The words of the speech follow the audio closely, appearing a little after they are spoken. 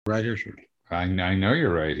Right here, I know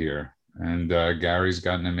you're right here. And Gary's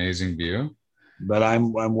got an amazing view. but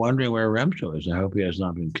I'm wondering where Remso is. I hope he has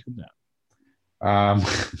not been kidnapped. Um,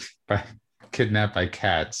 by, kidnapped by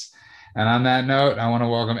cats. And on that note, I want to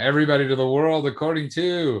welcome everybody to the world according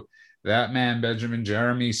to that man, Benjamin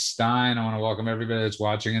Jeremy Stein. I want to welcome everybody that's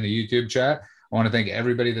watching in the YouTube chat. I want to thank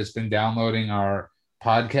everybody that's been downloading our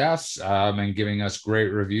podcasts and giving us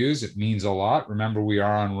great reviews. It means a lot. Remember, we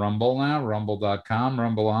are on Rumble now, rumble.com,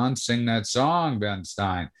 rumble on, sing that song, Ben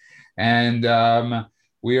Stein. And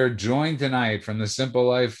we are joined tonight from the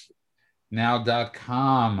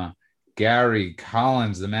simplelifenow.com. Gary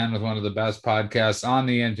Collins, the man with one of the best podcasts on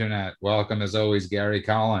the internet. Welcome, as always, Gary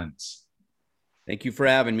Collins. Thank you for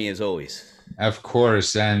having me, as always. Of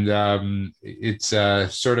course. And it's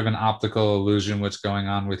sort of an optical illusion what's going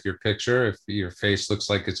on with your picture. If your face looks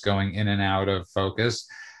like it's going in and out of focus,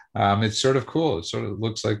 it's sort of cool. It sort of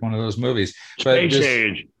looks like one of those movies. Space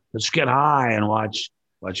Age. Let's get high and watch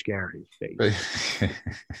Gary's face.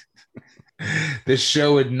 This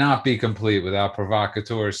show would not be complete without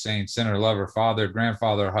provocateur, saint, sinner, lover, father,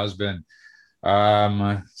 grandfather, husband,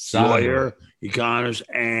 son, lawyer, economist,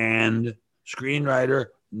 and screenwriter,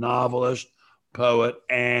 novelist, poet,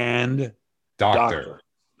 and doctor.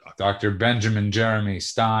 Dr. Benjamin Jeremy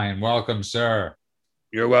Stein. Welcome, sir.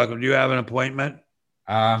 You're welcome. Do you have an appointment?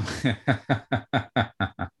 No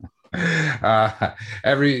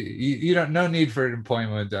need for an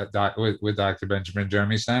appointment with Dr. Benjamin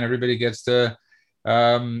Jeremy Stein. Everybody gets to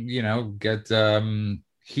get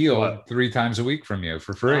healed 3 times a week from you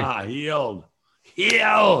for free. Healed.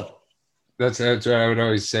 That's what I would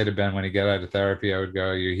always say to Ben when he got out of therapy. I would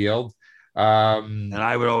go, "You're healed." And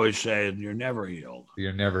I would always say, "You're never healed.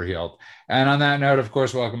 You're never healed." And on that note, of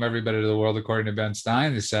course, welcome everybody to the world according to Ben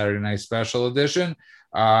Stein, the Saturday night special edition.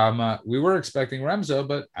 We were expecting Remso,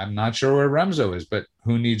 but I'm not sure where Remso is. But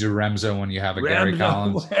who needs a Remso when you have a Gary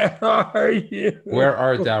Collins? Where are you? Where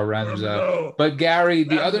art thou, Remso? But Gary,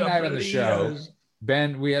 the other night on the show,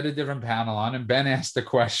 Ben, we had a different panel on, and Ben asked a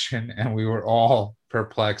question, and we were all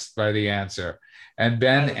perplexed by the answer. And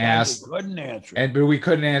Ben asked, couldn't answer, but we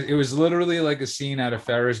couldn't answer. It was literally like a scene out of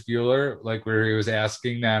Ferris Bueller, like where he was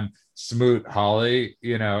asking them, "Smoot Holly,"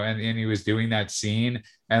 and he was doing that scene,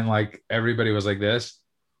 and like everybody was like this.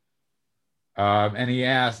 And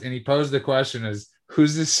he posed the question as,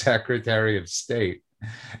 "Who's the Secretary of State?"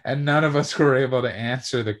 And none of us were able to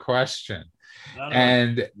answer the question.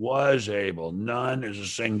 None is a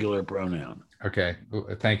singular pronoun. Okay.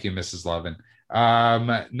 Thank you, Mrs. Lovin.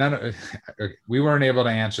 We weren't able to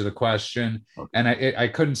answer the question. Okay. And I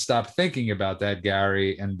couldn't stop thinking about that,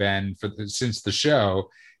 Gary and Ben, since the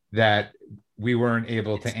show, that we weren't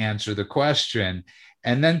able to answer the question.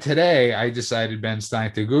 And then today I decided, Ben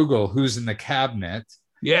Stein, to Google who's in the cabinet.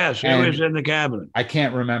 Yes, who is in the cabinet? I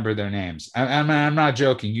can't remember their names. I'm not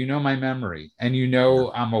joking. You know my memory, and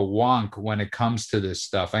I'm a wonk when it comes to this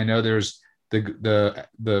stuff. I know there's the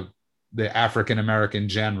African American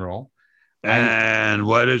general. And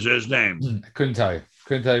what is his name? I couldn't tell you.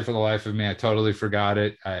 Couldn't tell you for the life of me. I totally forgot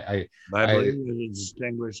it. I believe it's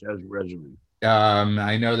distinguished as resume.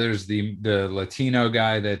 I know there's the Latino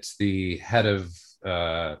guy that's the head of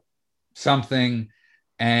something,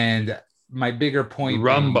 and my bigger point,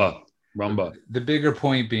 Rumba. The bigger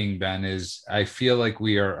point being, Ben, is I feel like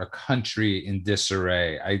we are a country in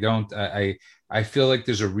disarray. I feel like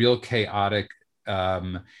there's a real chaotic.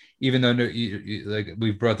 Even though, like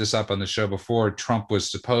we've brought this up on the show before, Trump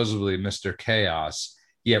was supposedly Mr. Chaos,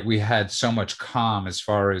 yet we had so much calm as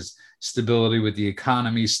far as stability with the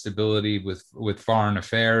economy, stability with foreign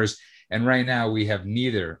affairs. And right now we have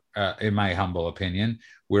neither, in my humble opinion.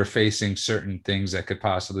 We're facing certain things that could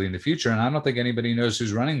possibly in the future. And I don't think anybody knows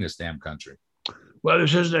who's running this damn country. Well,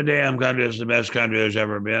 this isn't a damn country. It's the best country there's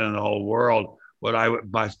ever been in the whole world.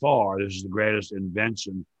 By far, this is the greatest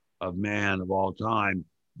invention of man of all time.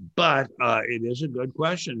 But it is a good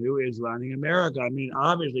question. Who is running America? I mean,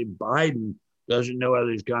 obviously, Biden doesn't know whether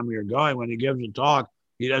he's coming or going. When he gives a talk,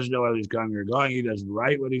 he doesn't know whether he's coming or going. He doesn't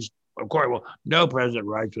write what he's, of course, well, no president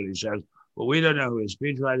writes what he says. But we don't know who his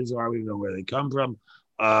speechwriters are. We don't know where they come from.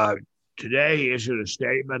 Today, he issued a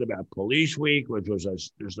statement about Police Week, which was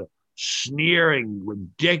just a sneering,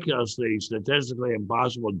 ridiculously, statistically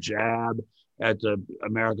impossible jab at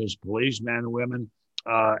America's policemen and women.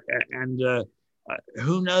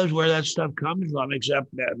 Who knows where that stuff comes from,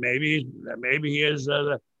 except that maybe he is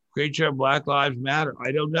the creature of Black Lives Matter.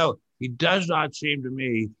 I don't know. He does not seem to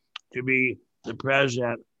me to be the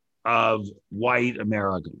president of white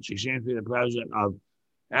Americans. He seems to be the president of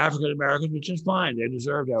African Americans, which is fine. They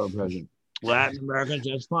deserve to have a president. Latin Americans,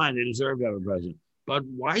 that's fine. They deserve to have a president. but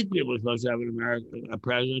white people are supposed to have a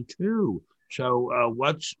president too. So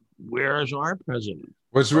where is our president?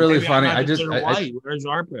 What's Or really maybe I'm funny, not considered white. Where's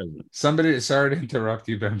our president? somebody, sorry to interrupt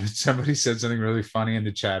you, Ben, but somebody said something really funny in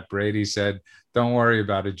the chat. Brady said, "Don't worry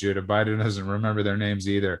about it, Judah. Biden doesn't remember their names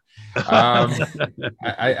either."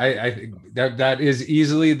 I think that is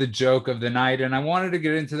easily the joke of the night, and I wanted to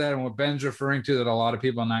get into that. And what Ben's referring to, that a lot of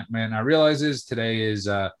people may not realize, is today is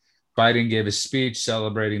Biden gave a speech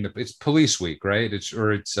celebrating it's Police Week, right? It's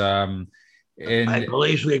and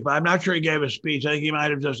Police Week, but I'm not sure he gave a speech. I think he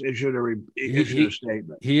might have just issued a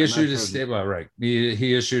statement. He issued a statement. Well, right.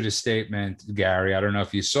 He issued a statement, Gary. I don't know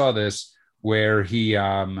if you saw this, where he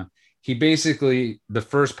basically, the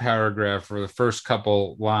first paragraph or the first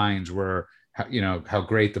couple lines were, how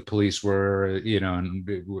great the police were, and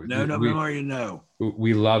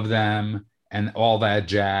we love them and all that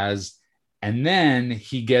jazz. And then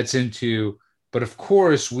he gets into, but of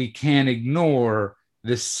course we can't ignore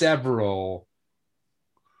the several.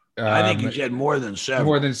 I think he said more than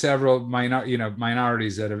several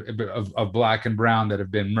minorities that of black and brown that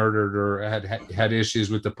have been murdered or had issues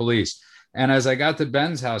with the police. And as I got to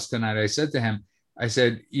Ben's house tonight, I said to him, I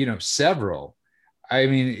said, several. I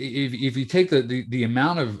mean, if you take the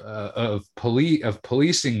amount of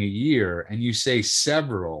policing a year and you say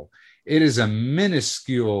several, it is a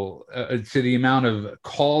minuscule to the amount of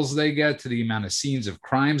calls they get, to the amount of scenes of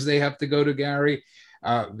crimes they have to go to, Gary.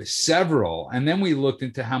 Several. And then we looked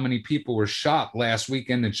into how many people were shot last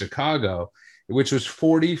weekend in Chicago, which was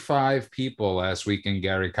 45 people last weekend.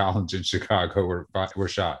 Gary Collins in Chicago were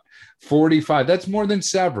shot. 45. That's more than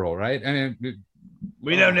several, right? I mean,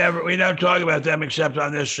 we don't talk about them except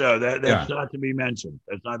on this show. That's not to be mentioned.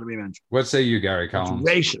 That's not to be mentioned. What say you, Gary Collins?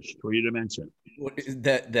 It's racist for you to mention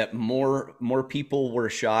that more people were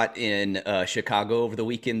shot in Chicago over the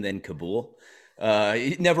weekend than Kabul.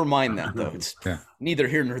 Never mind that, though. It's neither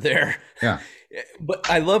here nor there. Yeah. But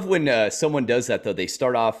I love when someone does that, though. They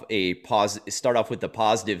start off with the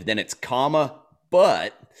positive, then it's comma,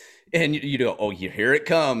 but, and here it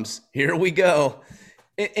comes. Here we go.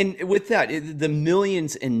 And with that, the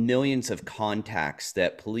millions and millions of contacts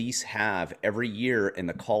that police have every year and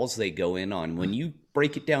the calls they go in on, when you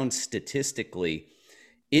break it down statistically,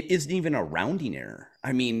 it isn't even a rounding error.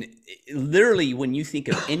 I mean, literally, when you think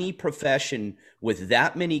of any profession with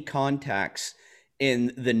that many contacts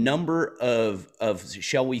and the number of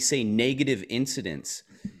shall we say, negative incidents,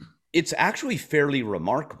 it's actually fairly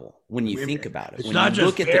remarkable when you think about it. It's not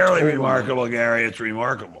just fairly remarkable, Gary. It's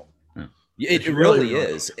remarkable. It really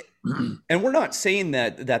is. And we're not saying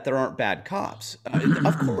that there aren't bad cops.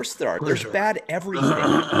 Of course there are. There's bad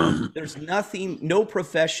everything. There's no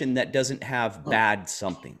profession that doesn't have bad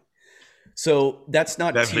something. So that's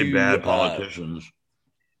not definitely bad politicians.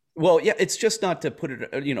 Well, yeah, it's just not to put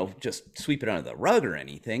it, just sweep it under the rug or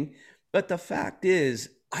anything. But the fact is,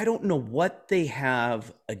 I don't know what they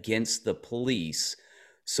have against the police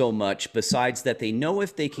so much, besides that they know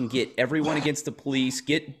if they can get everyone against the police,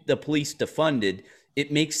 get the police defunded,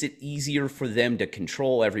 it makes it easier for them to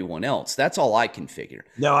control everyone else. That's all I can figure.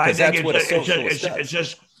 No, I think it's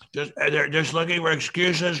just they're just looking for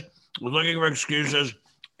excuses,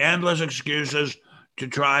 endless excuses to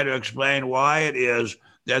try to explain why it is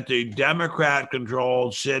that the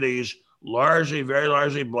Democrat-controlled cities, very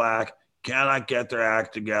largely black, cannot get their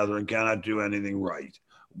act together and cannot do anything right.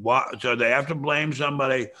 So they have to blame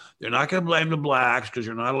somebody. They're not going to blame the blacks because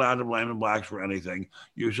you're not allowed to blame the blacks for anything.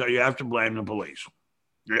 So you have to blame the police.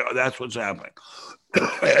 That's what's happening.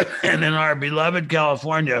 And in our beloved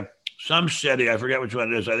California, some city, I forget which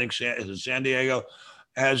one it is, I think San Diego,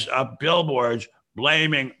 has billboards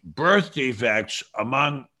blaming birth defects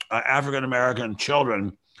among African-American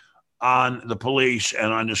children on the police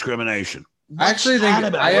and on discrimination. I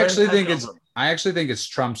actually think it's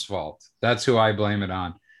Trump's fault. That's who I blame it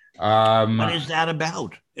on. What is that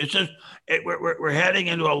about? It's just we're heading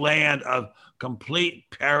into a land of complete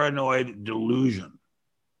paranoid delusion.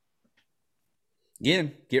 Yeah,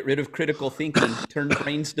 get rid of critical thinking, turn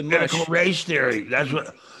brains to mush. Critical race theory. That's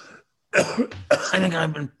what I think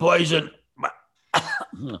I've been poisoned by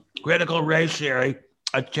critical race theory.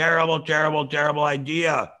 A terrible, terrible, terrible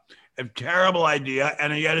idea. A terrible idea,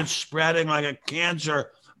 and yet it's spreading like a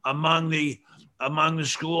cancer among the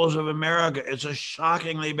schools of America. It's a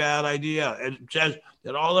shockingly bad idea. It says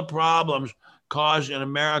that all the problems caused in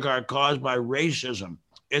America are caused by racism.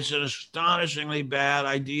 It's an astonishingly bad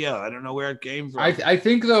idea. I don't know where it came from. I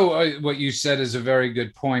think, though, what you said is a very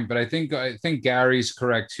good point. But I think Gary's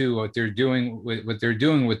correct too. What they're doing with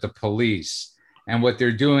the police and what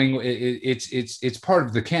they're doing, it's part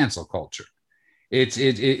of the cancel culture.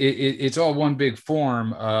 It's all one big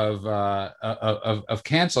form of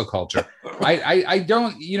cancel culture. I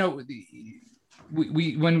don't,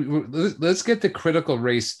 let's get to critical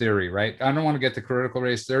race theory, right? I don't want to get to critical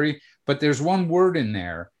race theory, but there's one word in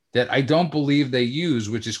there that I don't believe they use,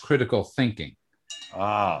 which is critical thinking.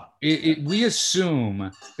 We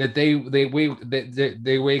assume that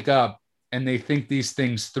they wake up and they think these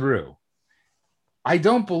things through. I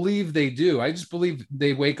don't believe they do. I just believe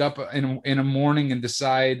they wake up in a morning and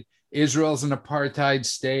decide Israel's an apartheid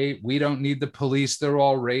state. We don't need the police. They're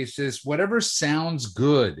all racist. Whatever sounds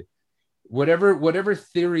good, whatever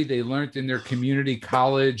theory they learned in their community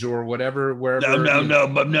college or whatever, wherever. No.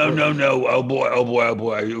 Oh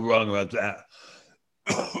boy. You're wrong about that.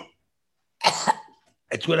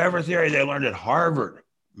 It's whatever theory they learned at Harvard.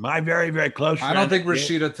 My very, very close friend. I don't think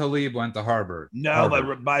Rashida Tlaib went to Harvard. No,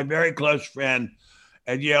 but my very close friend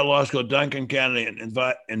at Yale Law School, Duncan Kennedy,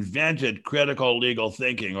 invented critical legal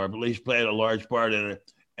thinking, or at least played a large part in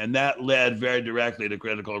it. And that led very directly to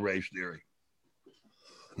critical race theory.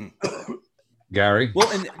 Gary? Well,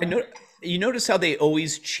 and you notice how they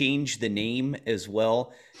always change the name as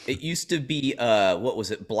well. It used to be, what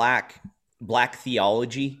was it? Black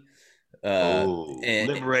theology.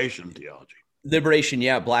 Liberation theology. Liberation,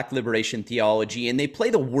 yeah, Black liberation theology. And they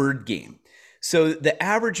play the word game. So the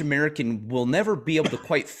average American will never be able to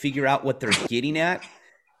quite figure out what they're getting at,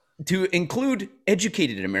 to include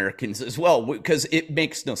educated Americans as well, because it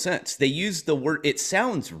makes no sense. They use the word, it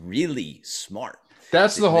sounds really smart.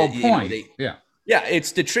 That's the whole point. Yeah,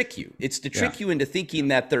 it's to trick you. It's to trick you into thinking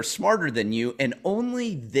that they're smarter than you, and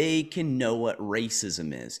only they can know what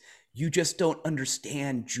racism is. You just don't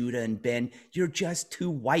understand, Judah and Ben. You're just too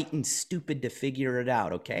white and stupid to figure it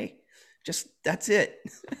out, okay? Just, that's it.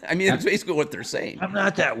 I mean, that's basically what they're saying. I'm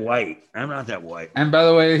not that white. And by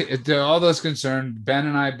the way, to all those concerned, Ben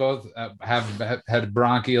and I both have had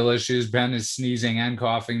bronchial issues. Ben is sneezing and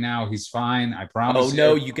coughing now. He's fine. I promise. Oh,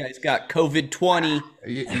 no, you guys got COVID-20.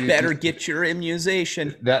 You better get your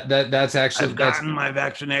immunization. That's actually... I've gotten my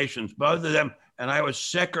vaccinations, both of them. And I was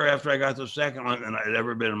sicker after I got the second one than I'd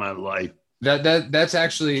ever been in my life. That's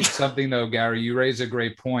actually something, though, Gary. You raise a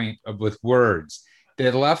great point with words.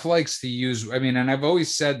 The left likes to use, and I've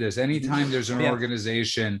always said this, anytime there's an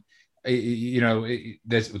organization,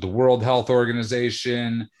 that's the World Health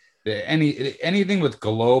Organization, anything with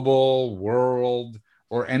global, world,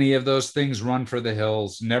 or any of those things, run for the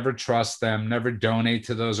hills. Never trust them. Never donate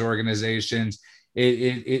to those organizations.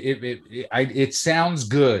 It sounds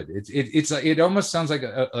good. It almost sounds like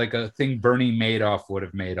a thing Bernie Madoff would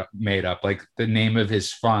have made up, like the name of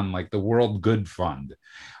his fund, like the World Good Fund.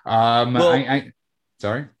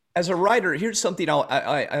 Sorry. As a writer, here's something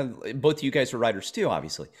both of you guys are writers too,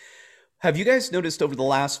 obviously. Have you guys noticed over the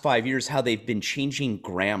last 5 years how they've been changing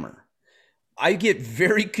grammar? I get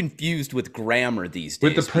very confused with grammar these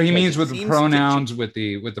days. With the premeans, with the pronouns, with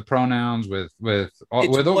the pronouns, with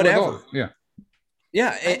whatever.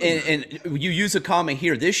 Yeah, and you use a comma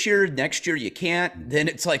here this year, next year you can't. Then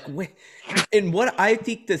it's like, and what I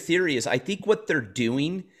think the theory is, I think what they're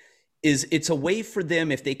doing is it's a way for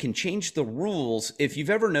them, if they can change the rules. If you've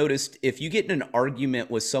ever noticed, if you get in an argument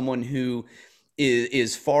with someone who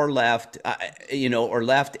is far left, or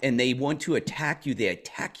left, and they want to attack you, they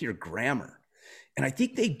attack your grammar. And I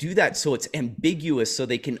think they do that so it's ambiguous, so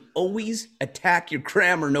they can always attack your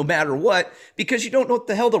grammar no matter what, because you don't know what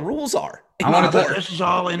the hell the rules are. This is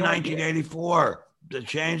all in 1984. The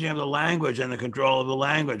changing of the language and the control of the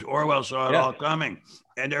language. Orwell saw it all coming.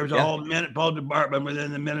 And there was a whole department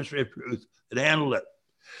within the Ministry of Truth that handled it.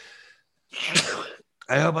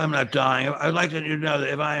 I hope I'm not dying. I'd like to know that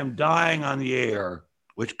if I am dying on the air,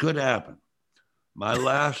 which could happen, my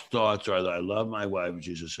last thoughts are that I love my wife and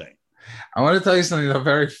she's a saint. I want to tell you something though,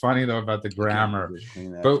 very funny though about the grammar.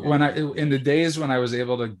 But in the days when I was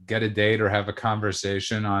able to get a date or have a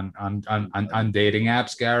conversation on dating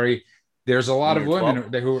apps, Gary, there's a lot of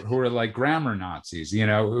women who are like grammar Nazis.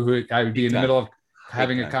 Who I would be in the middle of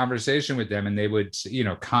having a conversation with them, and they would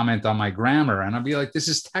comment on my grammar, and I'd be like, "This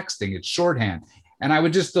is texting; it's shorthand," and I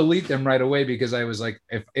would just delete them right away because I was like,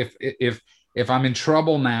 if I'm in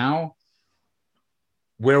trouble now,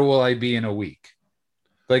 where will I be in a week?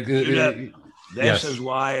 Like, this is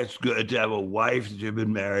why it's good to have a wife that you've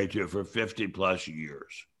been married to for 50 plus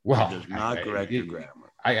years. Well, it does not correct your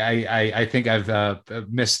grammar. I think I've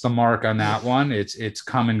missed the mark on that one. It's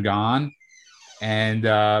come and gone. And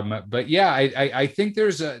but yeah, I think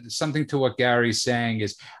there's something to what Gary's saying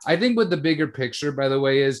is, I think what the bigger picture, by the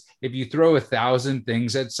way, is if you throw 1,000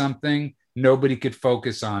 things at something, nobody could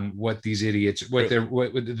focus on what these idiots, what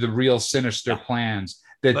the real sinister plans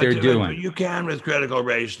that they're But doing. you can with critical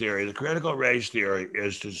race theory. The critical race theory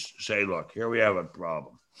is to say, look, here we have a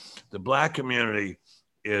problem. The black community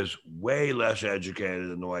is way less educated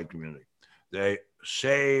than the white community. They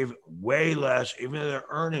save way less, even though their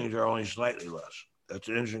earnings are only slightly less. That's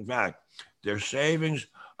an interesting fact. Their savings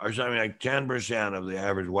are something like 10% of the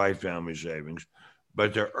average white family savings,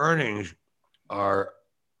 but their earnings are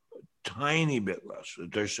tiny bit less.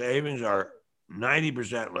 Their savings are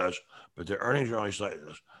 90% less, but their earnings are only slightly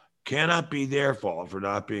less. Cannot be their fault for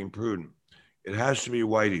not being prudent. It has to be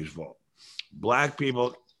Whitey's fault. Black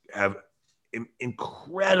people have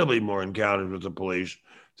incredibly more encounters with the police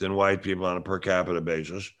than white people on a per capita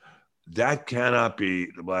basis. That cannot be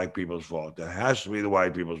the black people's fault. That has to be the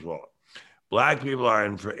white people's fault. Black people are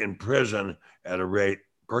in prison at a rate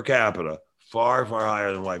per capita far, far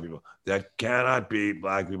higher than white people. That cannot be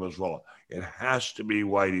black people's fault. It has to be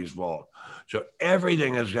Whitey's fault. So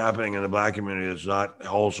everything that's happening in the black community that's not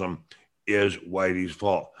wholesome is Whitey's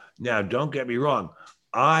fault. Now, don't get me wrong.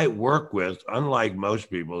 I work with, unlike most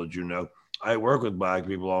people that you know, I work with black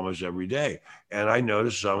people almost every day. And I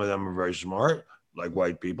notice some of them are very smart, like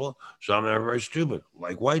white people. Some of them are very stupid,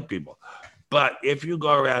 like white people. But if you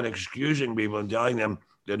go around excusing people and telling them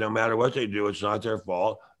that no matter what they do, it's not their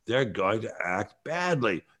fault, they're going to act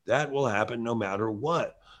badly. That will happen no matter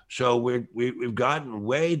what. So we've gotten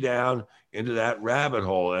way down into that rabbit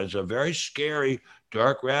hole. And it's a very scary,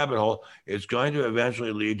 dark rabbit hole. It's going to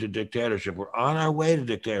eventually lead to dictatorship. We're on our way to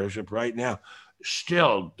dictatorship right now.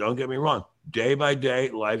 Still, don't get me wrong, day by day,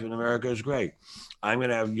 life in America is great. I'm going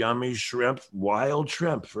to have yummy shrimp, wild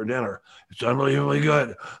shrimp for dinner. It's unbelievably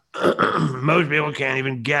good. Most people can't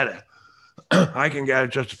even get it. I can get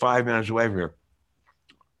it just 5 minutes away from here.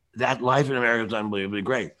 That life in America is unbelievably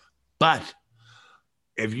great. But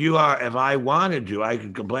if I wanted to, I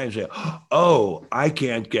could complain and say, oh, I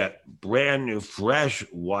can't get brand new, fresh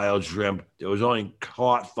wild shrimp that was only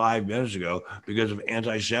caught 5 minutes ago because of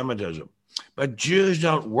anti-Semitism. But Jews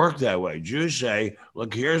don't work that way. Jews say,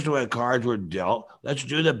 look, here's the way cards were dealt. Let's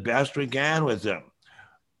do the best we can with them.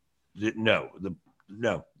 No.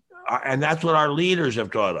 And that's what our leaders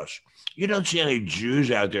have taught us. You don't see any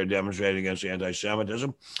Jews out there demonstrating against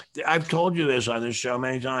anti-Semitism. I've told you this on this show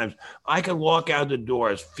many times. I could walk out the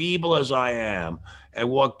door as feeble as I am and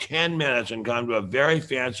walk 10 minutes and come to a very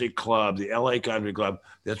fancy club, the LA Country Club,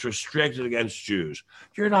 that's restricted against Jews.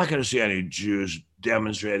 You're not going to see any Jews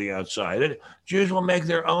demonstrating outside it. Jews will make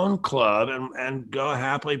their own club and go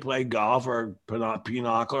happily play golf or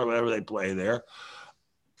pinochle or whatever they play there.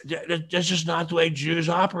 That's just not the way Jews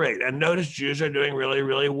operate. And notice Jews are doing really,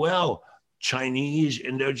 really well. Chinese,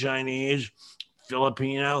 Indo-Chinese,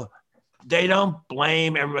 Filipino, they don't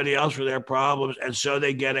blame everybody else for their problems, and so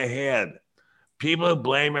they get ahead. People who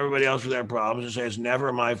blame everybody else for their problems and say it's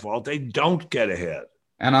never my fault, they don't get ahead.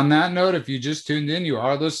 And on that note, if you just tuned in, you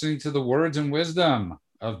are listening to the words and wisdom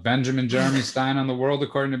of Benjamin Jeremy Stein on the world,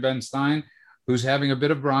 according to Ben Stein, who's having a bit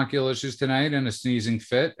of bronchial issues tonight and a sneezing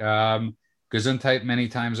fit. Gesundheit many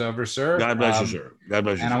times over, sir. God bless you, sir. God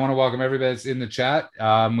bless you. And I want to welcome everybody that's in the chat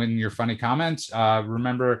with your funny comments.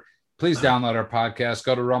 Remember, please download our podcast.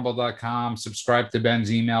 Go to rumble.com. Subscribe to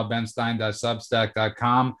Ben's email,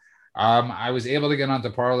 benstein.substack.com. I was able to get onto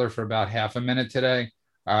Parler for about half a minute today.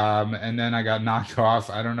 And then I got knocked off.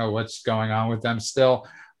 I don't know what's going on with them still.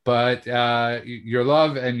 But your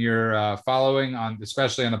love and your following,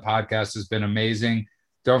 especially on the podcast, has been amazing.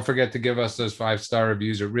 Don't forget to give us those 5-star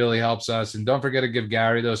reviews. It really helps us. And don't forget to give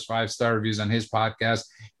Gary those 5-star reviews on his podcast.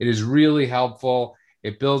 It is really helpful.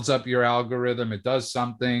 It builds up your algorithm. It does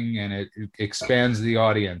something, and it expands the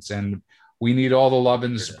audience. And we need all the love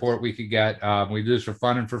and the support we could get. We do this for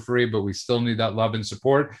fun and for free, but we still need that love and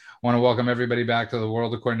support. I want to welcome everybody back to the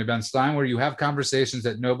world according to Ben Stein, where you have conversations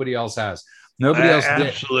that nobody else has. Nobody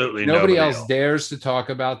else dares to talk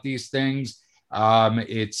about these things.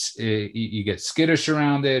 You get skittish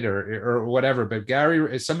around it or whatever. But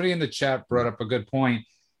Gary, somebody in the chat brought up a good point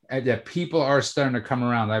that people are starting to come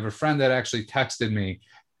around. I have a friend that actually texted me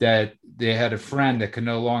that they had a friend that could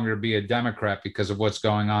no longer be a Democrat because of what's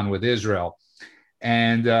going on with Israel.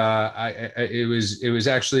 And it was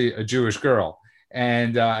actually a Jewish girl.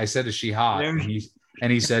 And I said, is she hot?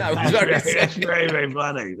 And he said, that's very, very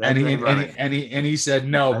funny. And he said,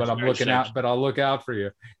 no, but I'm looking out, but I'll look out for you.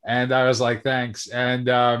 And I was like, thanks. And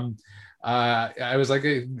I was like,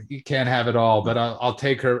 you can't have it all, but I'll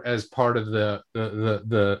take her as part of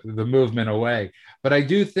the movement away. But I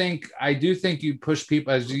do think you push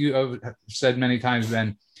people, as you have said many times,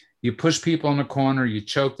 Ben, you push people in a corner, you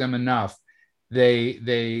choke them enough, they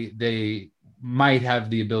might have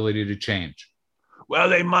the ability to change. Well,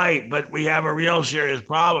 they might, but we have a real serious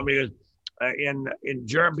problem because In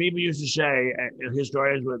German, people used to say, and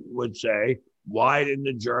historians would say, why didn't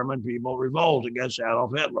the German people revolt against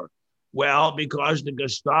Adolf Hitler? Well, because the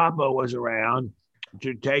Gestapo was around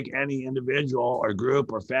to take any individual or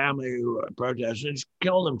group or family who protested,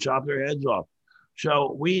 kill them, chop their heads off.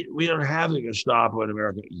 So we don't have the Gestapo in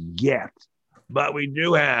America yet, but we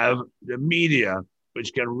do have the media,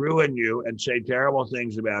 which can ruin you and say terrible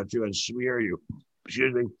things about you and smear you.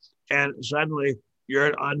 Excuse me. And suddenly you're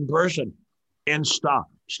an unperson. In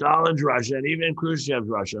Stalin's Russia and even in Khrushchev's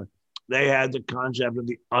Russia, they had the concept of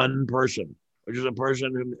the unperson, which is a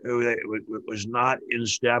person who was not in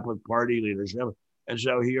step with party leadership. And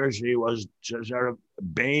so he or she was sort of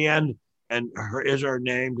banned, and his or her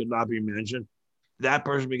name could not be mentioned. That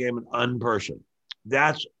person became an unperson.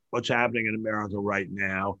 That's what's happening in America right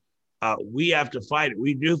now. We have to fight it.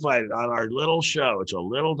 We do fight it on our little show. It's a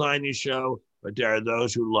little tiny show, but there are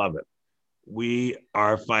those who love it. We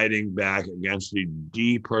are fighting back against the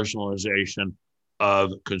depersonalization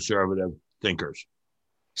of conservative thinkers.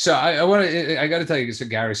 So I got to tell you, so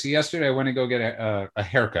Gary, so yesterday I went to go get a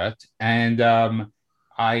haircut, and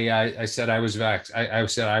I said I was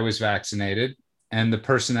vaccinated, and the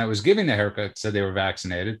person that was giving the haircut said they were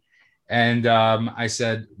vaccinated, and I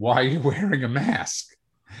said, why are you wearing a mask?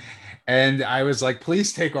 And I was like,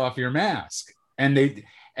 please take off your mask.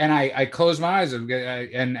 And I close my eyes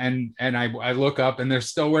and I look up and they're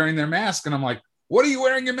still wearing their mask. And I'm like, what are you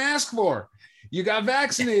wearing your mask for? You got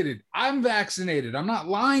vaccinated. I'm vaccinated. I'm not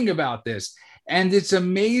lying about this. And it's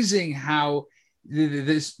amazing how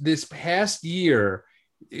this past year,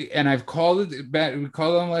 and I've called it, we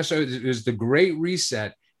called it on the last show, it was the Great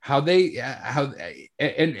Reset, and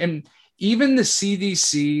even the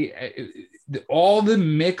CDC, all the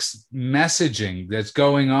mixed messaging that's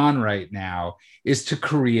going on right now is to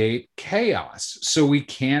create chaos. So we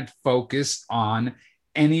can't focus on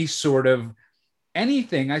any sort of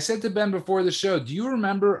anything. I said to Ben before the show, do you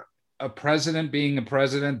remember a president being a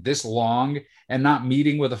president this long and not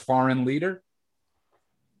meeting with a foreign leader?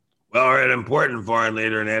 Well, or an important foreign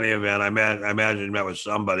leader in any event. I imagine he met with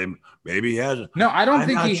somebody. Maybe he hasn't. No, I don't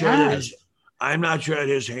think he has. I'm not sure that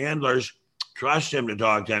his handlers trust him to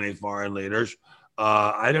talk to any foreign leaders.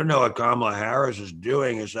 I don't know what Kamala Harris is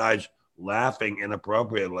doing besides laughing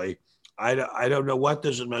inappropriately. I don't know what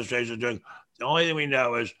this administration is doing. The only thing we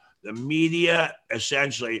know is the media,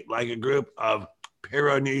 essentially, like a group of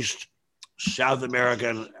Peronist South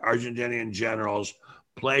American, Argentinian generals,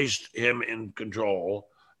 placed him in control.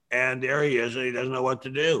 And there he is, and he doesn't know what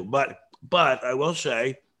to do. But I will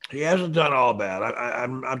say, he hasn't done all bad.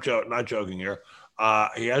 I'm not joking here.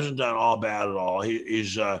 He hasn't done all bad at all.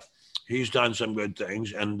 He's done some good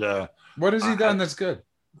things. And what has he done that's good?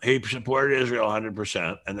 He supported Israel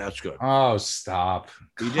 100%, and that's good. Oh, stop!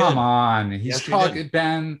 Come on, he's talking,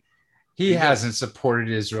 Ben. He hasn't supported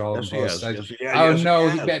Israel. Yes, he has.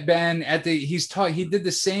 Ben. He did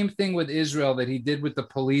the same thing with Israel that he did with the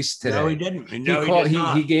police today. No, he didn't.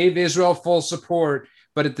 He gave Israel full support,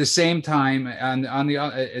 but at the same time, on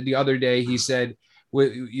the other day, he said,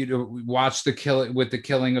 watch the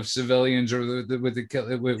killing of civilians, or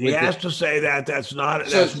he has to say that. That's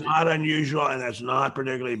not unusual, and that's not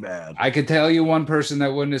particularly bad. I could tell you one person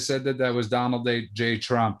that wouldn't have said that was Donald J.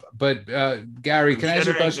 Trump. But Gary, can I ask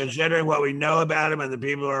you a question? Considering what we know about him and the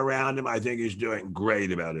people who are around him, I think he's doing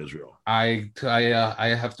great about Israel. I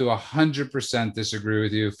have to 100% disagree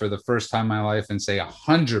with you for the first time in my life, and say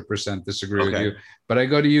 100% disagree with you. But I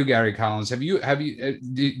go to you, Gary Collins. Do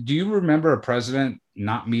you remember a president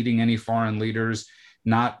not meeting any foreign leaders,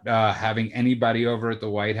 not having anybody over at the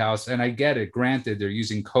White House? And I get it. Granted, they're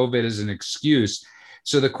using COVID as an excuse.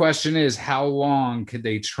 So the question is, how long could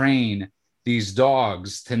they train these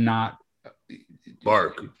dogs to not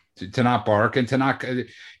bark? To not bark and to not, and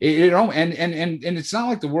it's not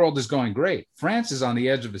like the world is going great. France is on the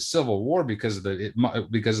edge of a civil war because of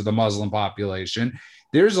the Muslim population.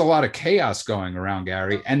 There's a lot of chaos going around,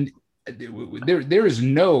 Gary, and there is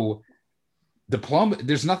no diplomacy.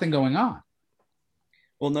 There's nothing going on.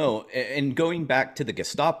 Well, no, and going back to the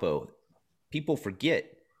Gestapo, people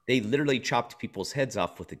forget they literally chopped people's heads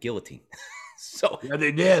off with a guillotine. So yeah,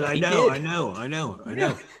 they did. I know.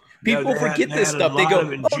 Yeah. People forget this stuff. They go,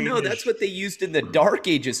 oh, no, that's what they used in the Dark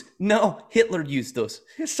Ages. No, Hitler used those.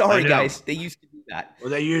 Sorry, guys. They used to do that.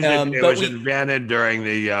 Well, they used it. It was invented during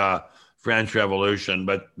the French Revolution,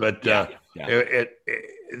 but they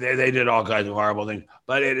did all kinds of horrible things.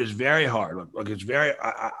 But it is very hard. Look, it's very.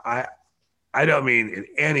 I don't mean in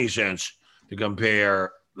any sense to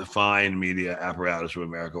compare the fine media apparatus of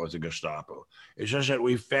America with the Gestapo. It's just that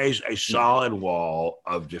we face a solid wall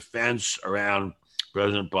of defense around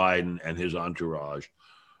President Biden and his entourage.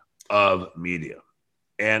 of media.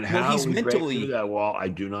 And Well, how he's we break through mentally that wall, I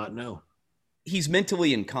do not know. he's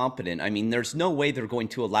mentally incompetent. I mean, there's no way they're going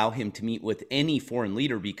to allow him to meet with any foreign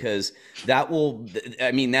leader because that will,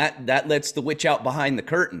 I mean, that lets the witch out behind the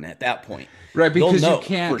curtain at that point. Right, They'll because you know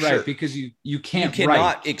can't, for right, sure. because you You can't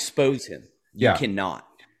cannot write. expose him. You Yeah. cannot.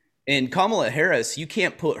 And Kamala Harris, you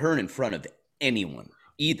can't put her in front of anyone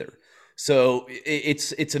either. So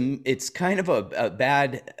it's kind of a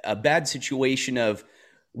bad situation of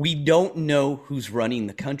we don't know who's running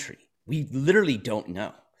the country. We literally don't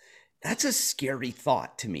know. That's a scary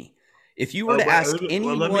thought to me. If you were to ask Let me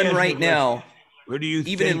anyone ask you a right question. now, Who do you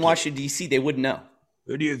even in think? Washington D.C., they wouldn't know.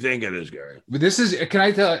 Who do you think it is, Gary? But this is, can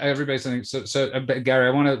I tell everybody something? So Gary,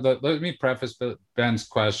 I want to let me preface Ben's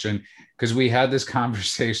question because we had this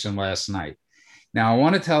conversation last night. Now, I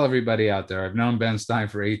want to tell everybody out there, I've known Ben Stein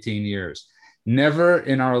for 18 years. Never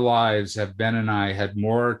in our lives have Ben and I had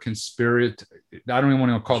more I don't even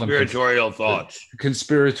want to call them conspiratorial thoughts.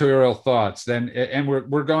 Conspiratorial thoughts. And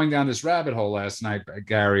we're going down this rabbit hole last night,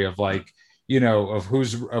 Gary, of like, you know, of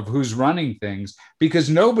who's running things, because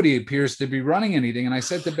nobody appears to be running anything. And I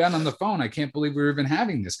said to Ben on the phone, I can't believe we're even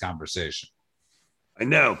having this conversation. I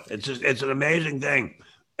know. It's an amazing thing.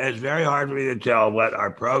 And it's very hard for me to tell what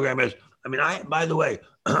our program is. I mean, by the way,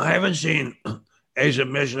 I haven't seen a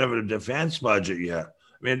submission of a defense budget yet.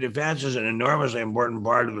 I mean, defense is an enormously important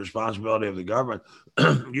part of the responsibility of the government.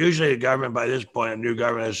 Usually the government, by this point, a new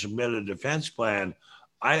government has submitted a defense plan.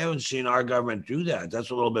 I haven't seen our government do that.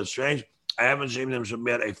 That's a little bit strange. I haven't seen them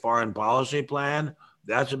submit a foreign policy plan.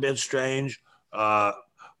 That's a bit strange.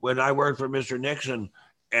 When I worked for Mr. Nixon,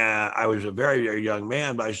 I was a very, very young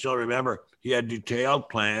man, but I still remember he had detailed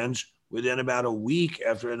plans within about a week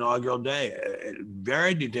after inaugural day,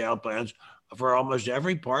 very detailed plans for almost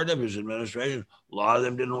every part of his administration. A lot of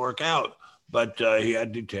them didn't work out, but he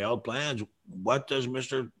had detailed plans. What does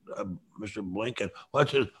Mr. Blinken? What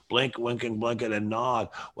does blink, wink, and blinken and nod?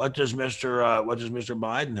 What does Mr.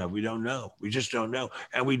 Biden have? We don't know. We just don't know,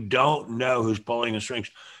 and we don't know who's pulling the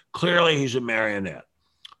strings. Clearly, he's a marionette.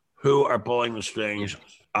 Who are pulling the strings?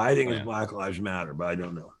 I think it's Black Lives Matter, but I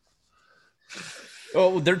don't know.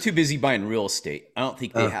 Oh, they're too busy buying real estate. I don't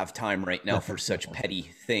think they have time right now for such petty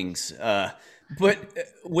things. But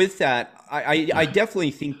with that, I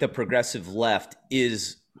definitely think the progressive left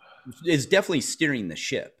is definitely steering the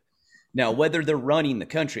ship. Now, whether they're running the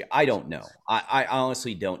country, I don't know. I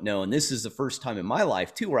honestly don't know. And this is the first time in my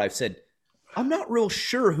life, too, where I've said, I'm not real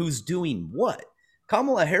sure who's doing what.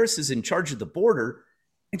 Kamala Harris is in charge of the border,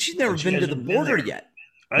 and she's never been to the border yet.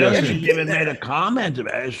 I don't think she's even made a comment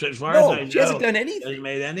about it. As far as I know, she hasn't done anything. Hasn't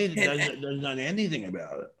made anything. Hasn't done anything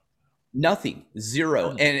about it. Nothing.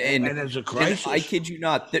 Zero. And it's a crisis. I kid you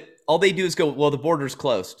not. That all they do is go, well, the border's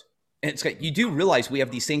closed. And it's like, you do realize we have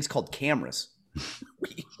these things called cameras.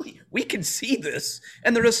 we can see this.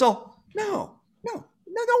 And they're just all, no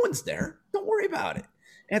one's there. Don't worry about it.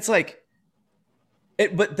 And it's like,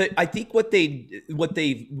 I think what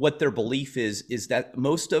their belief is that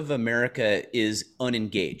most of America is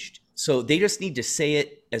unengaged. So they just need to say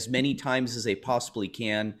it as many times as they possibly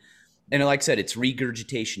can. And like I said, it's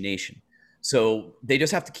regurgitation nation. So they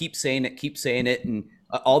just have to keep saying it. And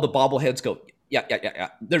all the bobbleheads go, yeah.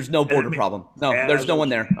 There's no border problem. No, there's no one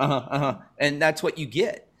there. And that's what you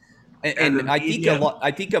get. And I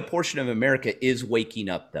think a portion of America is waking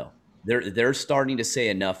up, though. They're starting to say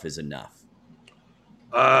enough is enough.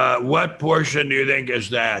 What portion do you think is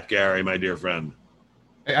that, Gary, my dear friend?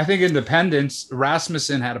 I think independents.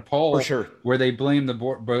 Rasmussen had a poll for sure where they blame the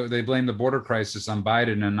border crisis on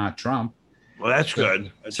Biden and not Trump. Well, that's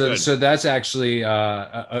good. So that's actually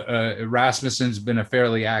Rasmussen's been a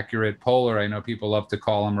fairly accurate poller. I know people love to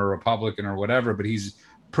call him a Republican or whatever, but he's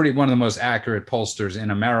one of the most accurate pollsters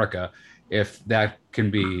in America, if that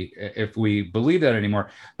can be, if we believe that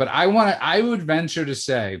anymore. But I would venture to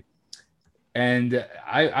say, and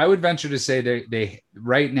I would venture to say they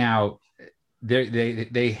right now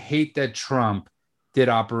they hate that Trump did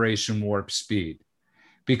Operation Warp Speed,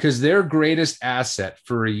 because their greatest asset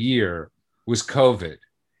for a year was COVID.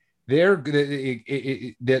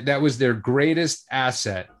 That was their greatest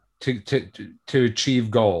asset to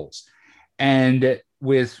achieve goals. And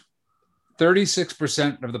with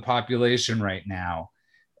 36% of the population right now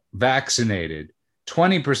vaccinated,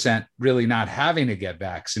 20% really not having to get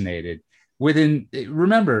vaccinated,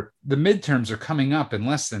 remember, the midterms are coming up in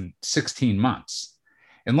less than 16 months.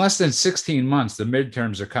 In less than 16 months, the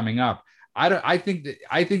midterms are coming up. I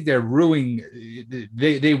think they're ruining.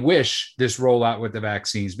 They wish this rollout with the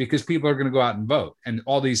vaccines, because people are going to go out and vote, and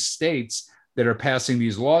all these states that are passing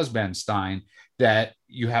these laws, Ben Stein, that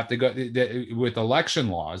you have to go with election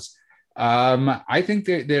laws, I think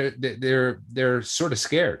they're sort of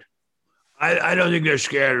scared. I don't think they're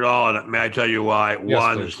scared at all. And may I tell you why? Yes,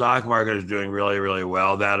 One, the please. stock market is doing really, really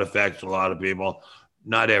well. That affects a lot of people.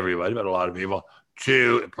 Not everybody, but a lot of people.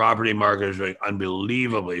 Two, the property market is doing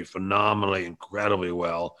unbelievably, phenomenally, incredibly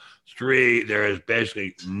well. Three, there is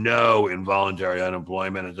basically no involuntary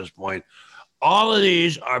unemployment at this point. All of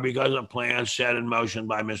these are because of plans set in motion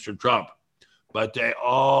by Mr. Trump, but they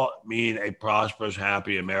all mean a prosperous,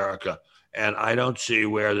 happy America. And I don't see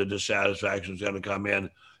where the dissatisfaction is going to come in,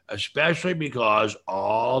 especially because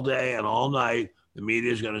all day and all night, the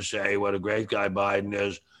media is going to say what a great guy Biden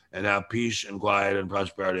is and how peace and quiet and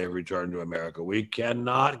prosperity have returned to America. We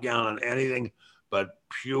cannot count on anything but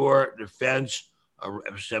pure defense,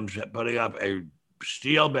 putting up a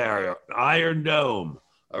steel barrier, iron dome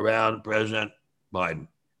around President Biden.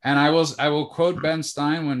 And I will quote Ben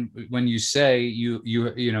Stein when you say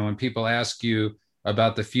when people ask you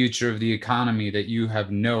about the future of the economy, that you have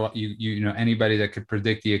anybody that could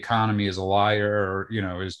predict the economy is a liar,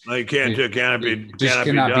 or is No, you can't do it. it just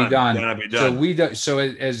cannot be done. Cannot be So done. so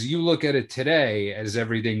as you look at it today, as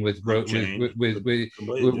everything within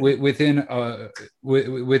a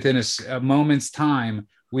moment's time,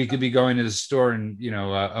 we could be going to the store and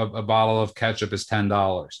a bottle of ketchup is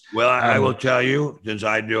 $10. Well, I will tell you, since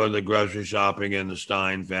I do the grocery shopping in the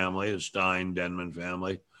Stein family, the Stein Denman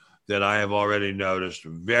family, that I have already noticed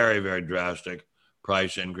very, very drastic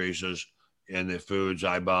price increases in the foods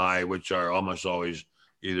I buy, which are almost always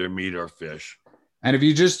either meat or fish. And if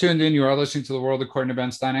you just tuned in, you are listening to The World According to Ben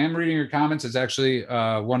Stein. I am reading your comments. It's actually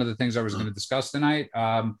one of the things I was going to discuss tonight.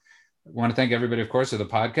 I want to thank everybody, of course, for the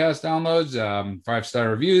podcast downloads, 5-star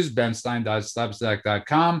reviews,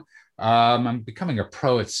 benstein.substack.com. I'm becoming a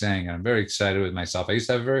pro at saying it. I'm very excited with myself. I used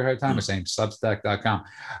to have a very hard time with saying substack.com.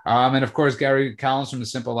 And of course, Gary Collins from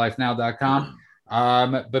thesimplelifenow.com.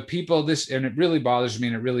 But people, and it really bothers me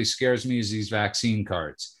and it really scares me, is these vaccine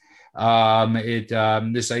cards.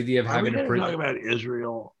 This idea of having to talk about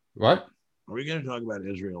Israel. What? Are we going to talk about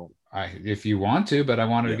Israel? If you want to, but I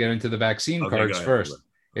wanted to get into the vaccine cards first,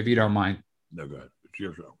 if you don't mind. No, go ahead. It's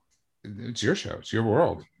your show. It's your show. It's your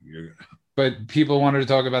world. But people wanted to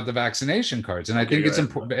talk about the vaccination cards, and I think it's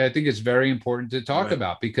important. I think it's very important to talk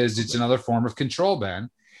about, because it's another form of control, Ben.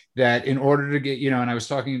 That in order to get, and I was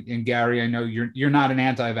talking, and Gary, I know you're not an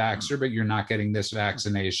anti-vaxxer, but you're not getting this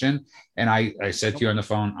vaccination. And I said to you on the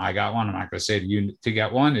phone, I got one. I'm not going to say to you to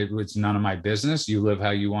get one. It's none of my business. You live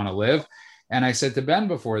how you want to live. And I said to Ben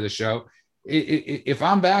before the show, if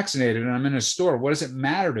I'm vaccinated and I'm in a store, what does it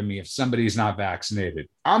matter to me if somebody's not vaccinated?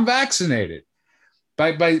 I'm vaccinated.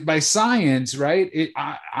 By science, right?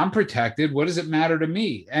 I'm protected. What does it matter to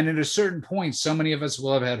me? And at a certain point, so many of us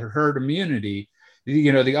will have had herd immunity.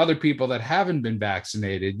 The other people that haven't been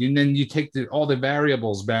vaccinated, and then you take all the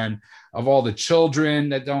variables, Ben, of all the children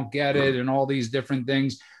that don't get it and all these different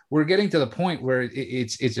things. We're getting to the point where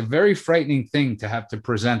it's a very frightening thing to have to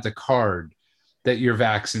present a card that you're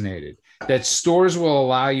vaccinated. That stores will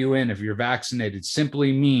allow you in if you're vaccinated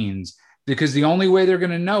simply means, because the only way they're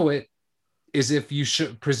going to know it is if you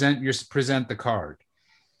should present the card.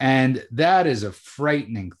 And that is a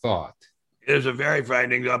frightening thought. It is a very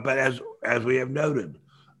frightening thought, but as we have noted,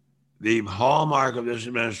 the hallmark of this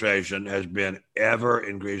administration has been ever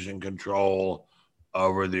increasing control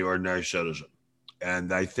over the ordinary citizen.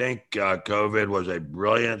 And I think COVID was a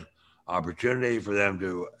brilliant opportunity for them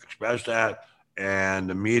to express that. And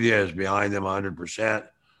the media is behind them 100%.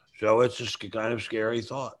 So it's just a kind of scary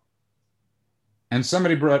thought. And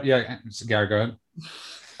somebody brought, Gary, go ahead.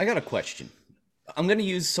 I got a question. I'm going to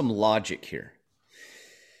use some logic here.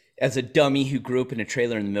 As a dummy who grew up in a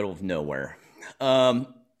trailer in the middle of nowhere,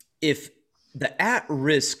 if the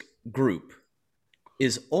at-risk group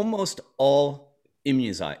is almost all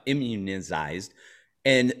immunized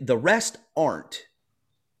and the rest aren't,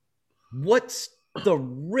 what's the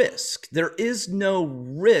risk? There is no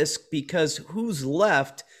risk, because who's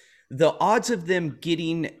left? The odds of them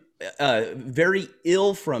getting very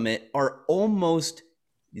ill from it are almost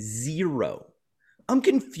zero. I'm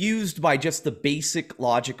confused by just the basic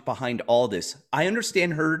logic behind all this. I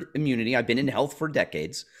understand herd immunity. I've been in health for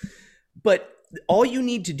decades, but all you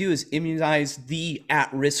need to do is immunize the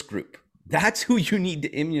at-risk group. That's who you need to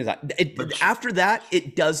immunize. After that,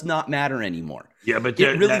 it does not matter anymore. Yeah, but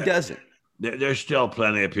it really doesn't. There's still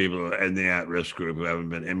plenty of people in the at-risk group who haven't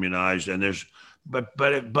been immunized, and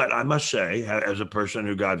but I must say, as a person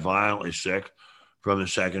who got violently sick from the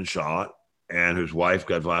second shot, and whose wife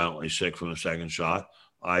got violently sick from the second shot,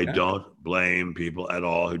 I Yeah. don't blame people at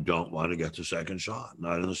all who don't want to get the second shot,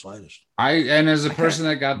 not in the slightest. And as a I kind person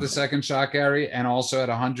that got the second shot, Gary, and also had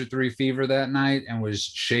 103 fever that night and was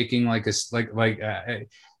shaking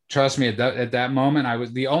trust me, at that moment, I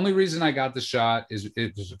was the only reason I got the shot is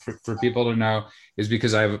for people to know is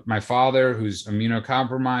because I have my father who's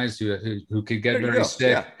immunocompromised, who could get there you very go. sick.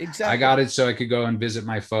 Yeah, I exactly. got it so I could go and visit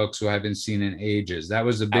my folks who I haven't seen in ages. That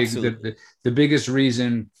was Absolutely. the biggest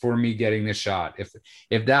reason for me getting the shot.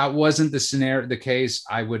 If that wasn't the case,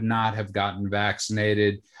 I would not have gotten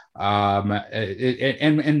vaccinated. And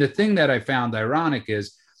the thing that I found ironic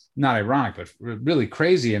is not ironic, but really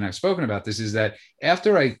crazy. And I've spoken about this is that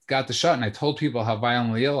after I got the shot and I told people how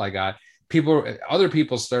violently ill I got, other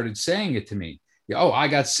people started saying it to me. Oh, I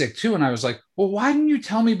got sick too. And I was like, well, why didn't you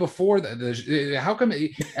tell me before that? How come?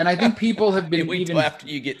 And I think people have been Wait till even after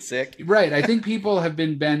you get sick. right. I think people have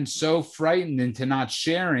been so frightened into not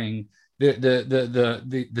sharing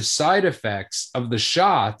the side effects of the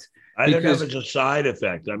shot I don't know if because it's a side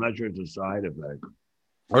effect. I'm not sure it's a side effect.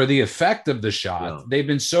 or the effect of the shot. Yeah. They've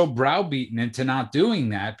been so browbeaten into not doing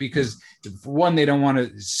that because one, they don't want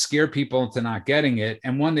to scare people into not getting it.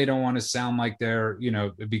 And one, they don't want to sound like they're,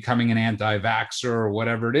 becoming an anti-vaxxer or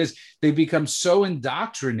whatever it is. They become so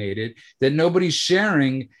indoctrinated that nobody's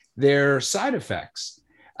sharing their side effects.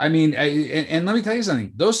 I mean, and let me tell you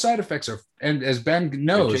something, those side effects are, and as Ben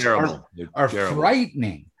knows, are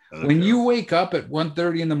frightening. When you wake up at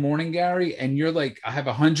 1:30 in the morning, Gary, and you're like, I have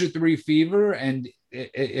 103 fever and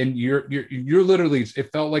you're literally,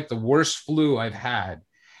 it felt like the worst flu I've had.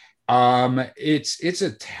 It's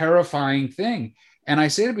a terrifying thing. And I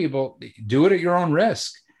say to people, do it at your own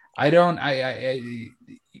risk. I don't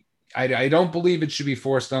believe it should be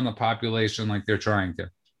forced on the population like they're trying to.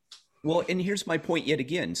 Well, and here's my point yet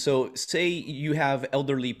again. So, say you have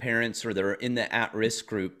elderly parents or they're in the at-risk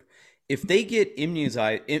group. If they get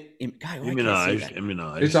immunized, God,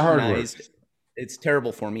 immunized. It's a hard word. It's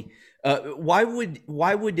terrible for me. Why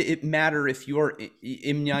would it matter if you're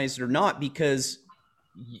immunized or not? Because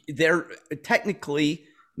they're technically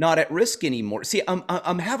not at risk anymore. See,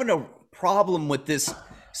 I'm having a problem with this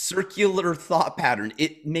circular thought pattern.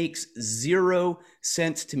 It makes zero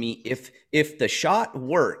sense to me. If the shot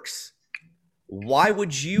works, why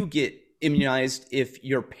would you get immunized if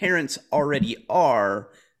your parents already are?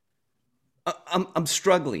 I'm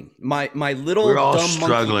struggling. My little dumb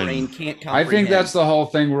monkey brain can't comprehend. I think that's the whole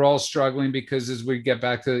thing. We're all struggling because as we get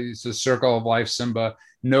back to the circle of life, Simba,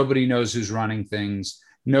 nobody knows who's running things.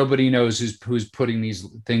 Nobody knows who's putting these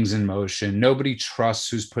things in motion. Nobody trusts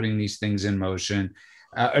who's putting these things in motion.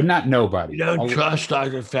 Not nobody. You don't trust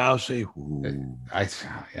Dr. Fauci?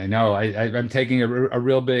 I know. I'm taking a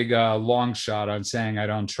real big long shot on saying I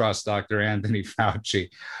don't trust Dr. Anthony Fauci.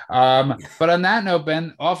 But on that note,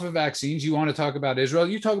 Ben, off of vaccines, you want to talk about Israel?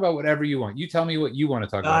 You talk about whatever you want. You tell me what you want to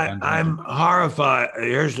talk about. I'm horrified.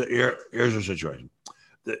 Here's the situation.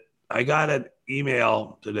 I got an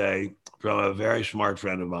email today from a very smart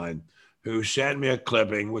friend of mine who sent me a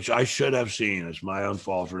clipping, which I should have seen. It's my own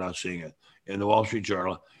fault for not seeing it, in the Wall Street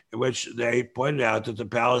Journal, in which they pointed out that the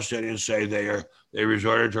Palestinians say they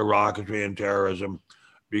resorted to rocketry and terrorism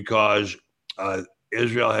because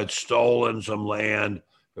Israel had stolen some land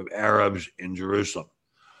from Arabs in Jerusalem.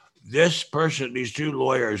 This person, these two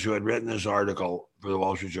lawyers who had written this article for the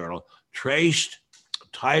Wall Street Journal, traced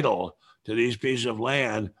title to these pieces of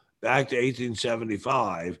land back to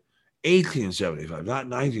 1875, not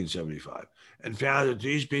 1975, and found that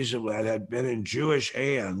these pieces of land had been in Jewish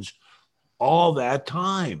hands all that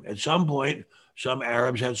time. At some point, some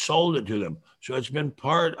Arabs had sold it to them. So it's been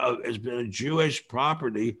a Jewish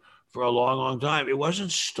property for a long, long time. It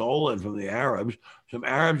wasn't stolen from the Arabs. Some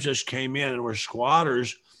Arabs just came in and were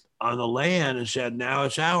squatters on the land and said, now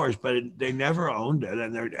it's ours, but they never owned it.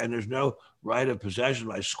 And there's no right of possession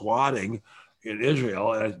by squatting in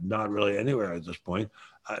Israel, and not really anywhere at this point.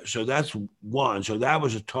 So that's one. So that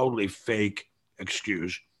was a totally fake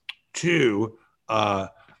excuse. Two,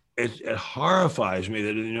 it horrifies me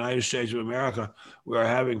that in the United States of America, we are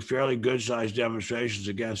having fairly good-sized demonstrations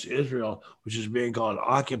against Israel, which is being called an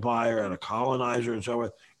occupier and a colonizer and so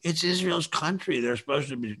forth. It's Israel's country. They're supposed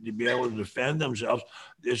to be able to defend themselves.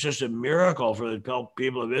 It's just a miracle for the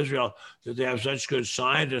people of Israel that they have such good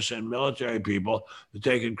scientists and military people that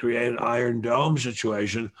they can create an Iron Dome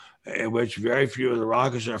situation in which very few of the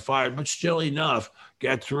rockets are fired, but still enough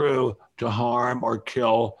get through to harm or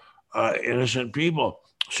kill innocent people.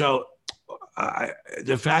 So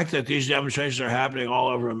the fact that these demonstrations are happening all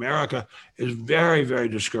over America is very, very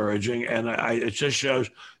discouraging. And it just shows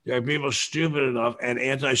there are people stupid enough and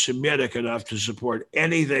anti-Semitic enough to support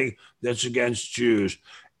anything that's against Jews.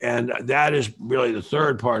 And that is really the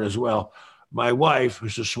third part as well. My wife,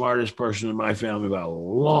 who's the smartest person in my family by a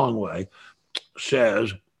long way,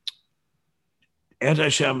 says anti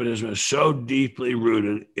Semitism is so deeply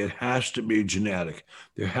rooted, it has to be genetic.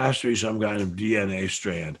 There has to be some kind of DNA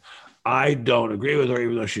strand. I don't agree with her,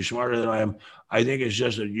 even though she's smarter than I am. I think it's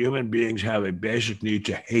just that human beings have a basic need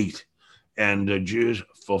to hate, and the Jews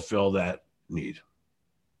fulfill that need.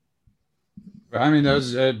 I mean, that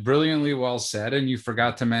was brilliantly well said. And you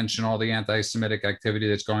forgot to mention all the anti Semitic activity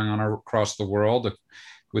that's going on across the world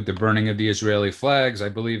with the burning of the Israeli flags. I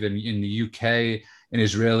believe in the UK, an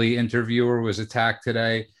Israeli interviewer was attacked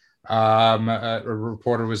today. A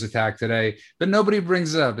reporter was attacked today, but nobody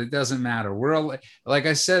brings it up. It doesn't matter. We're like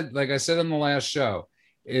I said on the last show,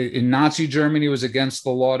 in Nazi Germany, it was against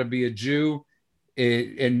the law to be a Jew.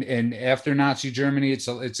 And after Nazi Germany,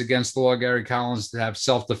 it's against the law, Gary Collins, to have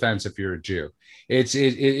self-defense if you're a Jew.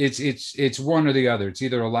 It's one or the other. It's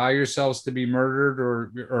either allow yourselves to be murdered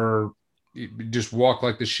or just walk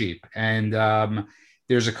like the sheep. And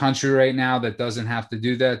there's a country right now that doesn't have to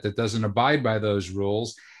do that, that doesn't abide by those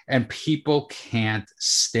rules, and people can't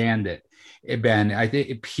stand it. Ben, I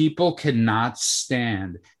think people cannot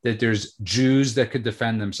stand that there's Jews that could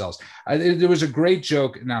defend themselves. There was a great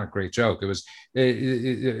joke, not a great joke. It was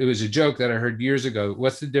a joke that I heard years ago.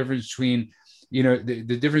 What's the difference between,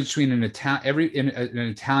 the difference between an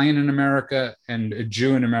Italian in America and a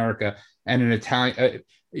Jew in America and an Italian?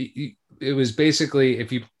 It was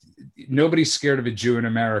basically, nobody's scared of a Jew in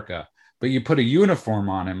America, but you put a uniform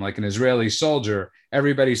on him like an Israeli soldier,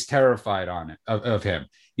 everybody's terrified of him.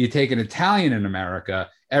 You take an Italian in America,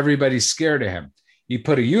 everybody's scared of him. You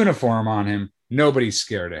put a uniform on him, nobody's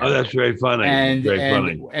scared of him. Oh, that's very funny.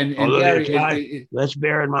 Gary, let's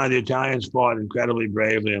bear in mind the Italians fought incredibly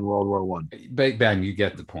bravely in World War I. Ben, you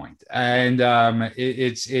get the point. And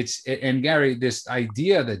and Gary, this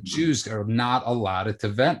idea that Jews are not allowed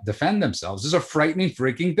to defend themselves is a frightening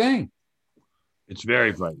freaking thing. It's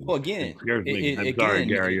very frightening. Well, again, I'm sorry,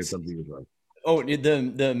 Gary, you're something right. Oh,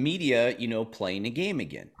 the media, playing a game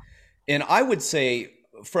again. And I would say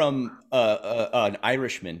from an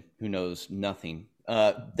Irishman who knows nothing,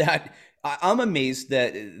 that I'm amazed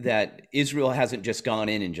that Israel hasn't just gone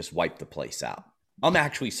in and just wiped the place out. I'm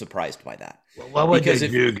actually surprised by that. Well, because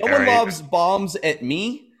if someone lobs bombs at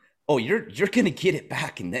me, you're going to get it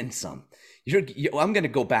back and then some. I'm going to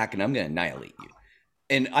go back and I'm going to annihilate you.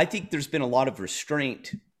 And I think there's been a lot of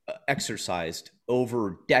restraint exercised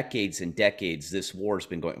over decades and decades. This war has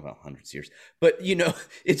been going, hundreds of years, but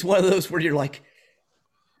it's one of those where you're like,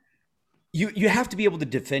 you have to be able to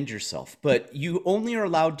defend yourself, but you only are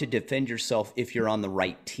allowed to defend yourself if you're on the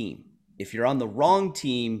right team. If you're on the wrong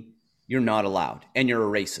team, you're not allowed, and you're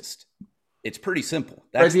a racist. It's pretty simple.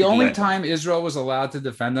 That's the only time Israel was allowed to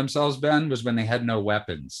defend themselves, Ben, was when they had no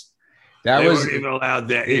weapons. They weren't even allowed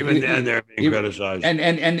that. Even then, they're being criticized.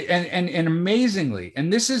 And amazingly,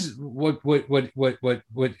 and this is what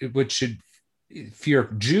should fear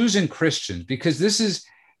Jews and Christians, because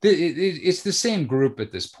it's the same group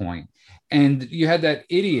at this point. And you had that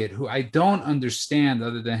idiot who I don't understand,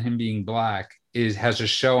 other than him being black, has a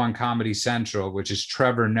show on Comedy Central, which is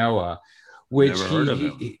Trevor Noah, which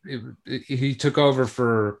he took over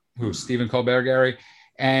for Stephen Colbert, Gary.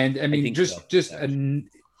 And I mean,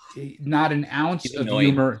 not an ounce of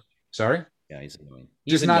humor. Sorry? Yeah, he's annoying.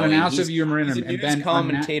 Just not an ounce of humor in him. He's a news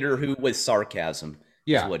commentator who, with sarcasm,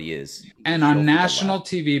 is what he is. And on national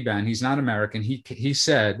TV, Ben, he's not American. He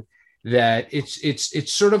said that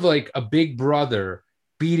it's sort of like a big brother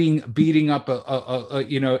beating up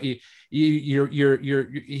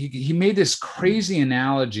he made this crazy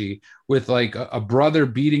analogy with like a brother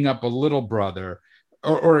beating up a little brother.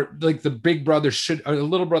 Or like the big brother a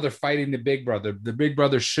little brother fighting the big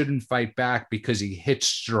brother shouldn't fight back because he hits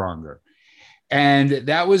stronger. And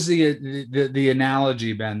that was the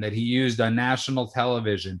analogy, Ben, that he used on national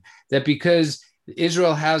television, that because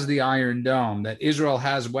Israel has the Iron Dome, that Israel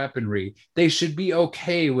has weaponry, they should be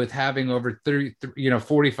okay with having over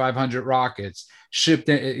 4,500 rockets shipped,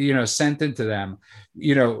 sent into them,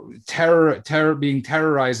 terror being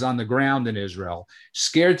terrorized on the ground in Israel,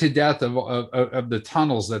 scared to death of the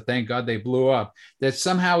tunnels that thank God they blew up, that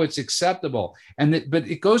somehow it's acceptable. But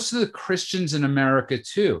it goes to the Christians in America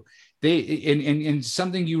too. They, in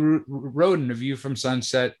something you wrote in A View from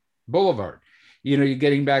Sunset Boulevard, you're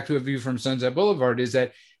getting back to A View from Sunset Boulevard, is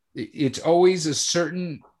that it's always a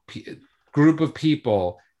certain group of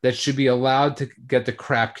people that should be allowed to get the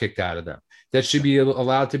crap kicked out of them, that should be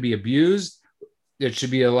allowed to be abused, that should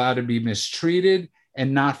be allowed to be mistreated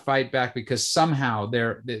and not fight back because somehow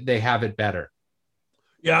they have it better.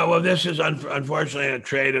 Yeah, well, this is unfortunately a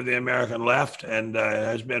trait of the American left, and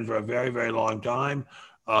has been for a very, very long time.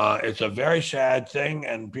 It's a very sad thing,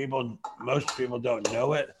 and most people don't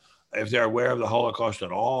know it if they're aware of the Holocaust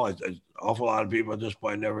at all. An awful lot of people at this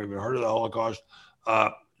point never even heard of the Holocaust.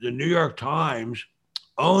 Uh, the New York Times,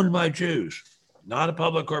 owned by Jews, not a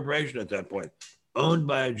public corporation at that point, owned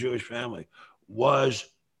by a Jewish family, was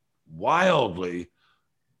wildly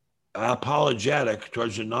apologetic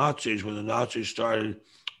towards the Nazis when the Nazis started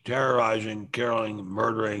terrorizing, killing,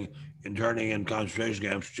 murdering, and turning in concentration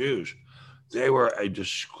camps Jews. They were a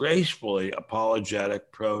disgracefully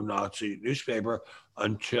apologetic pro-Nazi newspaper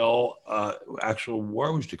until actual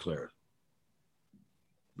war was declared.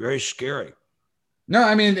 Very scary. No,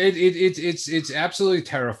 I mean it's absolutely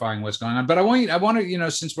terrifying what's going on. But I want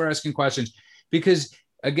to, since we're asking questions, because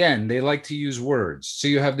again, they like to use words. So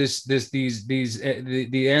you have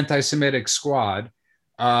the anti-Semitic squad,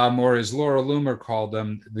 or as Laura Loomer called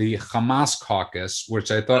them, the Hamas caucus, which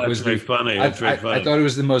I thought was very funny. I thought it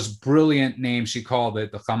was the most brilliant name she called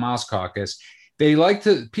it, the Hamas caucus.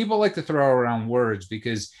 People like to throw around words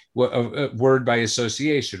because word by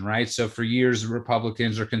association, right? So for years,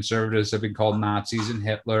 Republicans or conservatives have been called Nazis and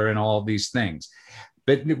Hitler and all of these things.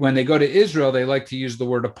 But when they go to Israel, they like to use the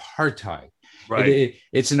word apartheid. Right.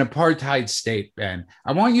 It's an apartheid state, Ben.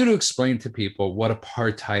 I want you to explain to people what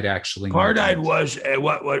apartheid actually means. Apartheid was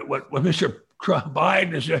what Mr.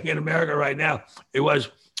 Biden is doing in America right now. It was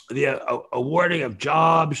the awarding of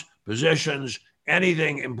jobs, positions,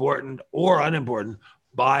 anything important or unimportant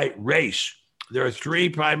by race. There are three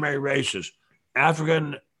primary races: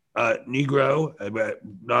 African, Negro,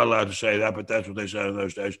 not allowed to say that, but that's what they said in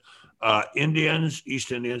those days, Indians,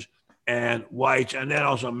 East Indians, and whites, and then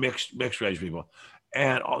also mixed race people.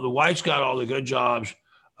 And the whites got all the good jobs.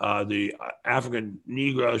 The African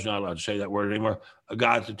Negroes, not allowed to say that word anymore,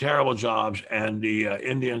 got the terrible jobs, and the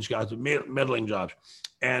Indians got the middling jobs.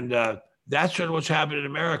 And that's sort of what's happened in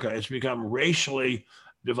America. It's become racially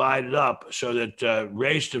divided up so that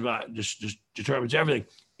race determines everything.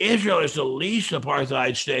 Israel is the least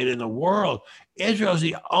apartheid state in the world. Israel is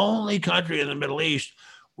the only country in the Middle East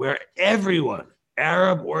where everyone,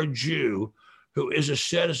 Arab or Jew, who is a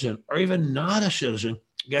citizen or even not a citizen,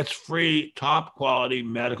 gets free, top quality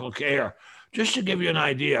medical care. Just to give you an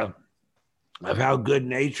idea of how good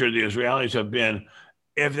natured the Israelis have been,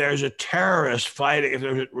 if there's a terrorist fighting, if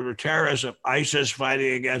there were terrorists of ISIS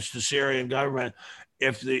fighting against the Syrian government,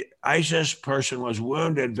 if the ISIS person was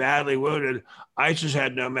wounded, badly wounded, ISIS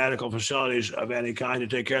had no medical facilities of any kind to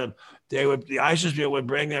take care of them. The ISIS people would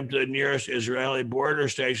bring them to the nearest Israeli border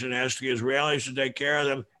station and ask the Israelis to take care of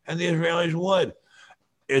them, and the Israelis would.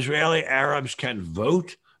 Israeli Arabs can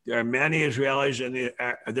vote. There are many Israelis in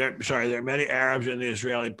there are many Arabs in the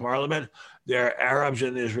Israeli parliament. There are Arabs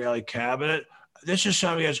in the Israeli cabinet. This is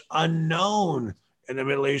something that's unknown in the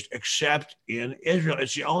Middle East, except in Israel.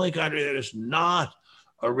 It's the only country that is not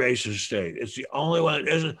a racist state. It's the only one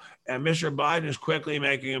that isn't. And Mr. Biden is quickly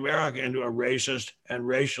making America into a racist and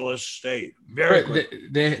racialist state. Very quickly.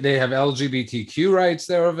 They have LGBTQ rights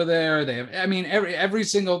there over there. They have, I mean, every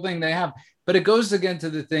single thing they have. But it goes again to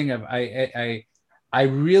the thing of I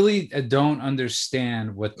really don't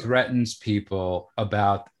understand what threatens people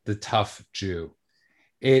about the tough Jew.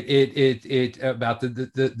 It about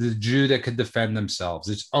the Jew that could defend themselves.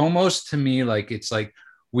 It's almost to me like it's like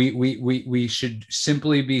we should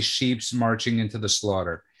simply be sheeps marching into the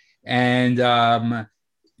slaughter, and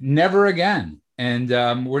never again. And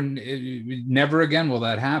never again will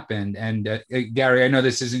that happen. And Gary, I know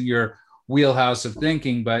this isn't your wheelhouse of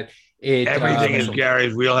thinking, but everything is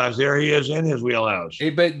Gary's wheelhouse. There he is in his wheelhouse.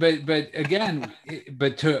 But again,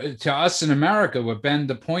 to us in America,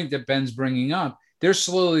 the point that Ben's bringing up, they're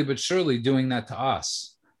slowly but surely doing that to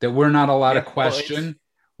us. That we're not allowed to question.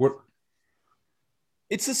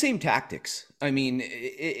 It's the same tactics. I mean,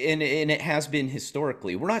 and it has been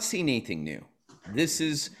historically. We're not seeing anything new. This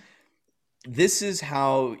is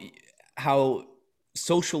how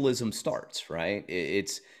socialism starts, right?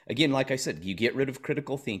 It's, again, like I said, you get rid of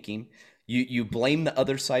critical thinking. You blame the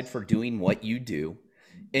other side for doing what you do,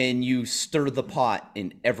 and you stir the pot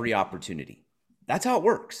in every opportunity. That's how it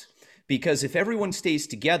works. Because if everyone stays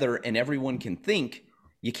together and everyone can think,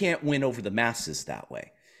 you can't win over the masses that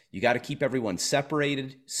way. You got to keep everyone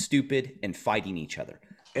separated, stupid, and fighting each other.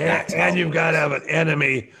 And you've got to have an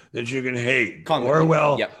enemy that you can hate.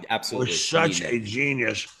 Orwell was such a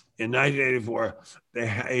genius. In 1984,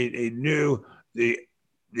 he knew the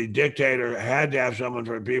dictator had to have someone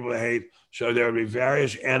for people to hate, so there would be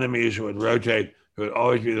various enemies who would rotate, who would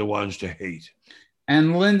always be the ones to hate.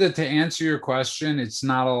 And Linda, to answer your question, it's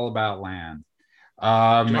not all about land.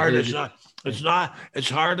 It's not. It's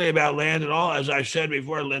hardly about land at all. As I said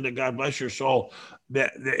before, Linda, God bless your soul.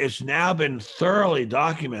 That it's now been thoroughly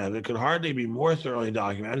documented. It could hardly be more thoroughly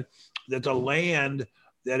documented that the land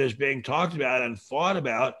that is being talked about and fought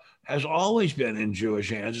about has always been in Jewish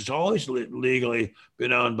hands. It's always legally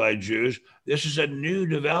been owned by Jews. This is a new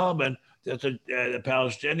development that the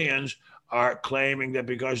Palestinians are claiming that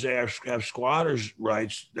because they have squatters'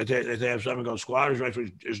 rights, that they have something called squatters' rights,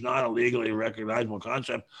 which is not a legally recognizable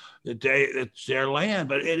concept, that it's their land.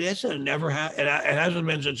 But it isn't. It hasn't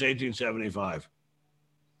been since 1875.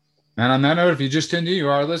 And on that note, if you just tuned in, you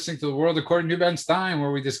are listening to The World According to Ben Stein,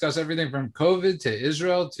 where we discuss everything from COVID to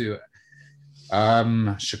Israel to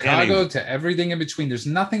Chicago to everything in between. There's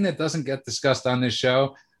nothing that doesn't get discussed on this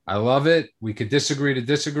show. I love it. We could disagree to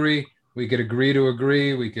disagree. We could agree to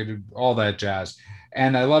agree. We could all that jazz.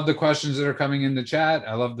 And I love the questions that are coming in the chat.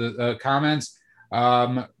 I love the comments.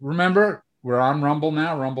 Remember, we're on Rumble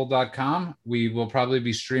now, rumble.com. We will probably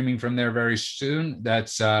be streaming from there very soon.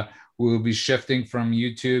 We will be shifting from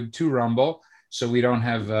YouTube to Rumble, so we don't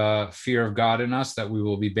have fear of God in us that we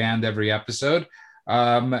will be banned every episode.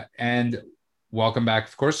 And welcome back,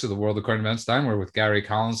 of course, to The World According to Ben Stein. We're with Gary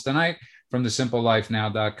Collins tonight from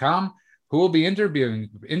thesimplelifenow.com, who will be interviewing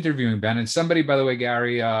Ben. And somebody, by the way,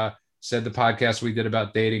 Gary, said the podcast we did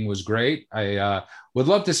about dating was great. I would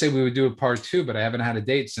love to say we would do a part 2, but I haven't had a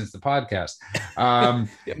date since the podcast.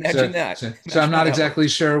 Imagine that. So I'm not exactly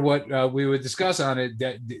sure what we would discuss on it.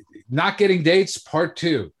 Not getting dates, part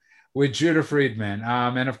 2 with Judah Friedman.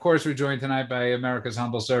 And of course, we're joined tonight by America's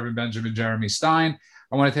humble servant, Benjamin Jeremy Stein.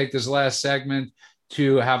 I want to take this last segment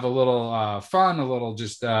to have a little fun, a little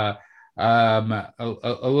just a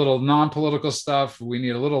little non-political stuff. We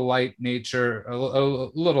need a little light nature, a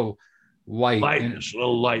little lightness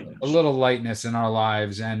in our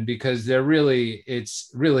lives. And because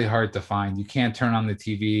it's really hard to find. You can't turn on the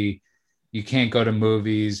TV. You can't go to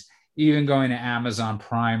movies. Even going to Amazon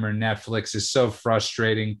Prime or Netflix is so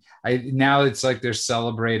frustrating. Now it's like they're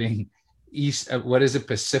celebrating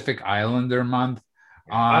Pacific Islander month.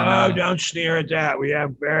 Don't sneer at that. We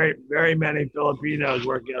have very, very many Filipinos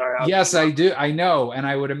working at our house. Yes, I do. I know. And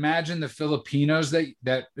I would imagine the Filipinos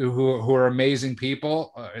who are amazing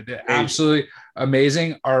people, absolutely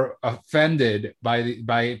amazing, are offended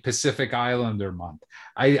by Pacific Islander month.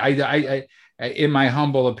 I in my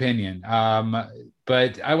humble opinion.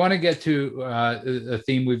 But I want to get to a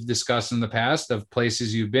theme we've discussed in the past of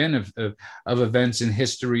places you've been, of events in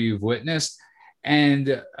history you've witnessed.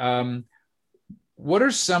 And what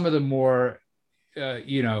are some of the more,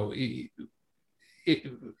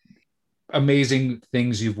 amazing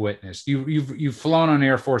things you've witnessed? You've flown on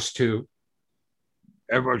Air Force Two,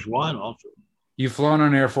 Air Force One, also. You've flown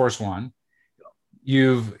on Air Force One.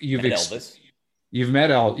 You've Elvis. You've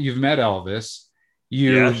met Elvis.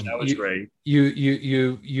 Yes, that was great.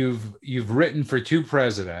 You've written for 2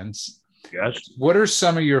 presidents. Yes. What are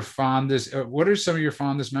some of your fondest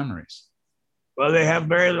memories? Well, they have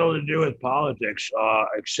very little to do with politics,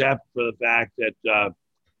 except for the fact that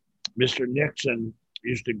Mr. Nixon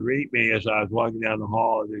used to greet me as I was walking down the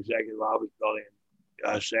hall of the Executive Office Building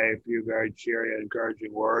and say a few very cheery and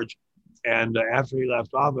encouraging words. And after he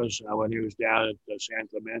left office, when he was down at San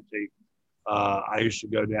Clemente, I used to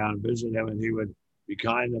go down and visit him, and he would be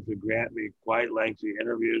kind enough to grant me quite lengthy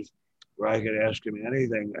interviews where I could ask him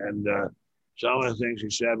anything. And some of the things he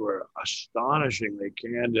said were astonishingly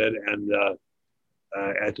candid. And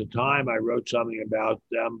at the time, I wrote something about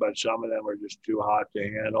them, but some of them were just too hot to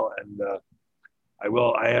handle. And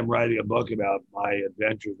I am writing a book about my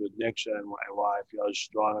adventures with Nixon and why I feel as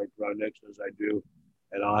strongly pro-Nixon as I do.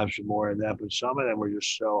 And I'll have some more in that. But some of them were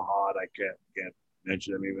just so hot, I can't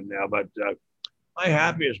mention them even now. But my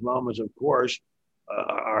happiest moments, of course,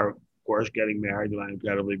 are, of course, getting married to my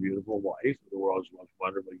incredibly beautiful wife, the world's most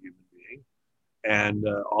wonderful human being. And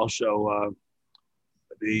also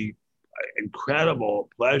the incredible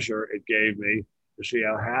pleasure it gave me to see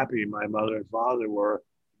how happy my mother and father were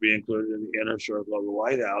to be included in the inner circle of the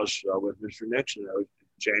White House with Mr. Nixon. It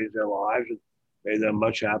changed their lives and made them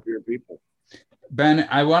much happier people. Ben,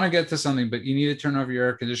 I want to get to something, but you need to turn over your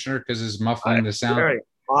air conditioner because it's muffling the sound. Very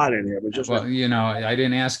hot in here, but just I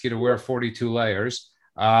didn't ask you to wear 42 layers.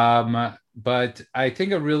 But I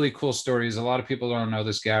think a really cool story is, a lot of people don't know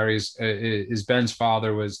this, Gary's is Ben's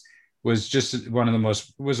father was just one of the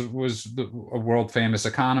most was a world famous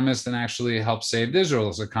economist and actually helped save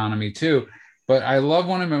Israel's economy too. But I love,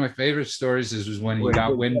 one of my favorite stories was when he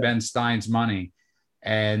got Ben Stein's money.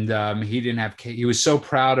 And he was so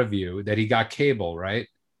proud of you that he got cable, right?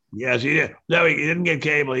 Yes, he did. No, he didn't get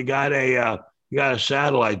cable. He got a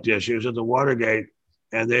satellite dish. He was at the Watergate,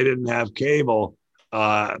 and they didn't have cable.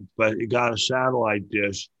 but he got a satellite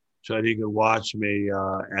dish so that he could watch me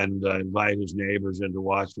and invite his neighbors in to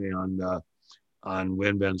watch me on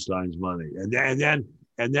Win Ben Stein's Money. And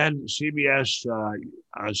then CBS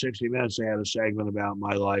on 60 Minutes, they had a segment about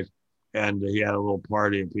my life, and he had a little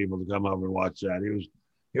party and people to come over and watch that.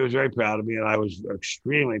 He was very proud of me, and I was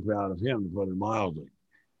extremely proud of him, to put it mildly.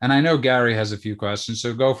 And I know Gary has a few questions,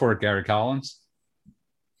 so go for it, Gary Collins.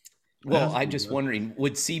 Well, I'm just wondering,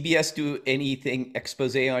 would CBS do anything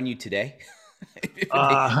expose on you today?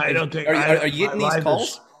 I don't think. Are you getting these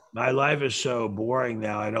calls? My life is so boring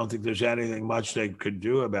now. I don't think there's anything much they could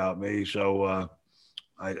do about me. So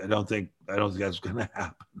I don't think that's going to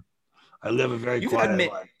happen. I live a very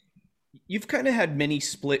quiet life. You've kind of had many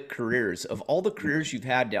split careers. Of all the careers you've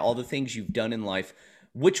had, all the things you've done in life,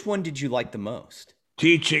 which one did you like the most?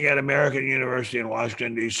 Teaching at American University in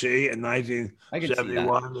Washington, D.C. in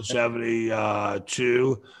 1971 to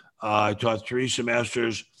 72. I taught 3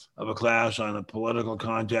 semesters of a class on the political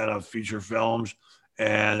content of feature films.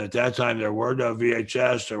 And at that time, there were no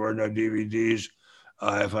VHS, there were no DVDs.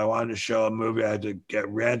 If I wanted to show a movie, I had to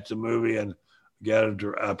rent the movie and get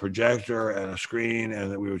a projector and a screen,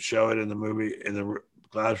 and then we would show it in the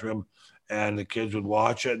classroom, and the kids would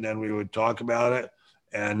watch it, and then we would talk about it.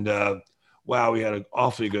 And wow, we had an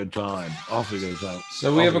awfully good time.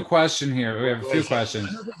 So we have a question here. We have a few questions.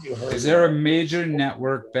 Is there a major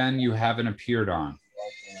network, Ben, you haven't appeared on?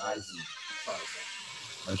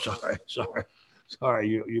 I'm sorry.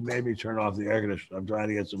 You made me turn off the air conditioner. I'm trying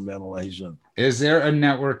to get some ventilation. Is there a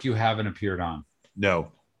network you haven't appeared on?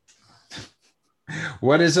 No.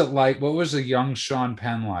 What is it like? What was a young Sean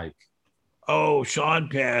Penn like? Oh, Sean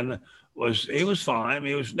Penn was fine.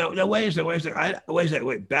 He was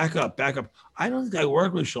wait, back up. I don't think I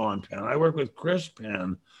worked with Sean Penn. I worked with Chris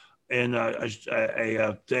Penn in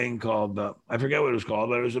a thing called I forget what it was called,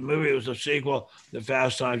 but it was a movie. It was a sequel, The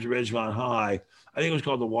Fast Times at Ridgemont High. I think it was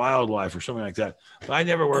called The Wildlife or something like that. But I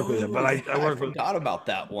never worked with him. But I forgot about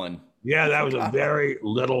that one. Yeah, that was a very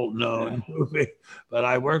little known movie. But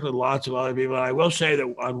I worked with lots of other people. And I will say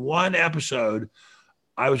that on one episode,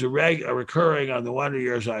 I was a recurring on the Wonder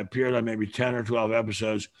Years. I appeared on maybe 10 or 12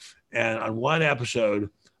 episodes. And on one episode,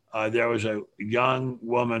 there was a young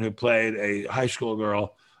woman who played a high school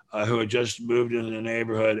girl who had just moved into the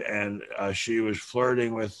neighborhood. And she was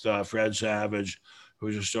flirting with Fred Savage, who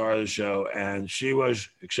was a star of the show. And she was,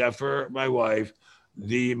 except for my wife,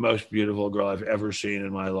 the most beautiful girl I've ever seen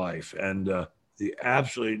in my life. And the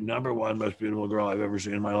absolute number one most beautiful girl I've ever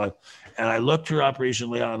seen in my life. And I looked her up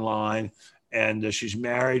recently online, and she's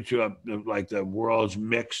married to the world's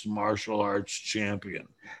mixed martial arts champion.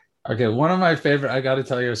 Okay, one of my favorite, I got to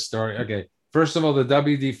tell you a story. Okay, first of all, the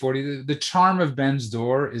WD-40, the charm of Ben's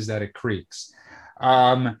door is that it creaks.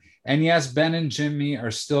 And yes, Ben and Jimmy are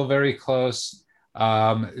still very close.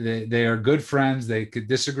 They are good friends. They could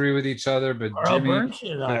disagrry with each other, but Carl Jimmy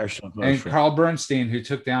Bernstein and I are so close. And Carl Bernstein, who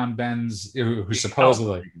took down Ben's, who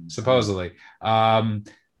supposedly.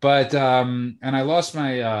 And I lost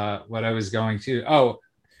my what I was going to.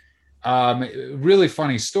 Really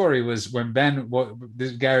funny story was when Ben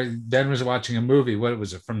was watching a movie. What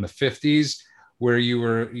was it, from the 50s, where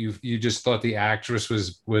you just thought the actress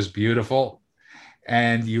was beautiful,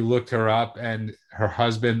 and you looked her up, and her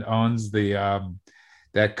husband owns the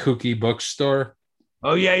that kooky bookstore.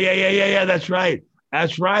 Oh yeah. That's right. No,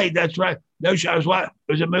 it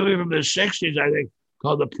was a movie from the 60s, I think,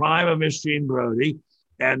 called The Prime of Miss Jean Brodie,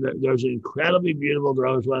 and there was an incredibly beautiful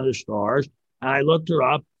girl who's one of the stars. And I looked her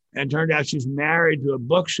up, and turned out she's married to a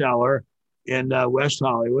bookseller in West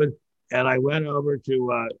Hollywood. And I went over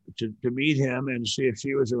to meet him and see if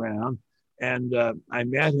she was around. And I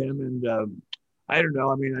met him, and I don't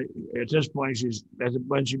know. I mean, at this point,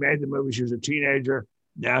 when she made the movie, she was a teenager.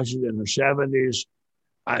 Now she's in her 70s.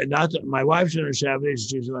 My wife's in her 70s.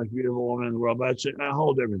 She's the most beautiful woman in the world, but it's a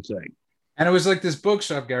whole different thing. And it was like this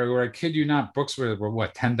bookshop, Gary, where I kid you not, books were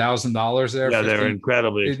what, $10,000 there? Yeah, they're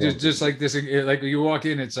incredibly expensive. Just like this, like you walk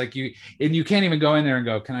in, it's like you can't even go in there and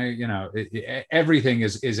go, can I, everything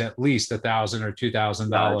is at least $1,000 or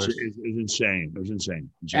 $2,000. It's insane. It was insane.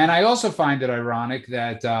 And I also find it ironic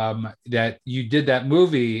that that you did that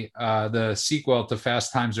movie, the sequel to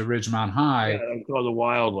Fast Times at Ridgemont High. Yeah, called The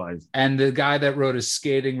Wildlife. And the guy that wrote a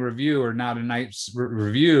scathing review, or not a nice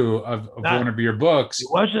review of one of your books. It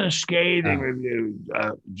wasn't a scathing review,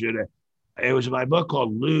 Judah. It was my book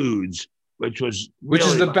called Ludes, which is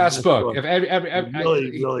the best book. If I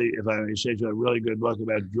may say so, a really good book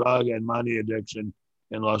about drug and money addiction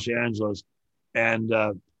in Los Angeles. And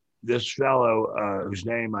this fellow, whose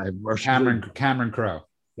name I have mercifully Cameron Crowe,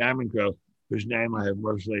 whose name I have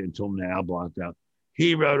mercifully until now blocked out.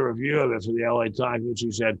 he wrote a review of it for the LA Times, which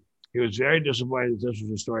he said he was very disappointed that this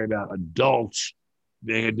was a story about adults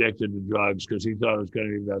being addicted to drugs because he thought it was going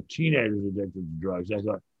to be about teenagers addicted to drugs. I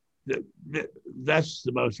thought that's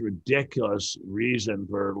the most ridiculous reason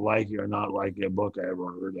for liking or not liking a book I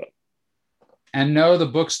ever heard of. And no, the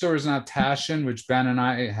bookstore is not Taschen, which Ben and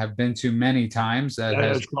I have been to many times.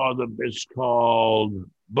 It's called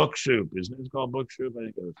Book Soup, isn't it? It's called Book Soup.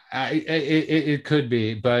 I think it could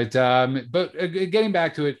be, but getting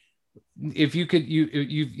back to it, if you could,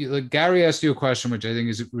 like Gary asked you a question, which I think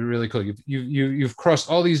is really cool. You've crossed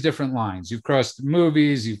all these different lines. You've crossed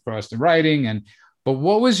movies, you've crossed the writing, but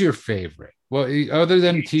what was your favorite? Well, other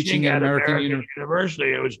than teaching at American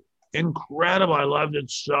University, it was incredible. I loved it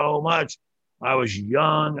so much. I was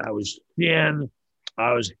young, I was thin,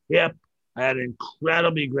 I was hip. I had an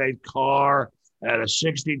incredibly great car. I had a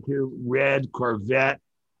 62 red Corvette.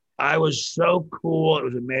 I was so cool. It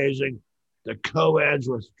was amazing. The co-eds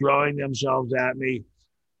were throwing themselves at me.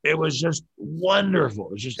 It was just wonderful.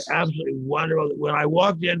 It was just absolutely wonderful. When I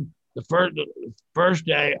walked in the first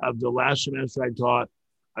day of the last semester I taught,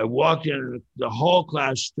 I walked in and the whole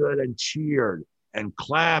class stood and cheered and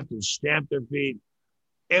clapped and stamped their feet.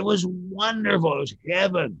 It was wonderful. It was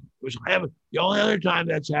heaven. It was heaven. The only other time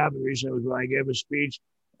that's happened recently was when I gave a speech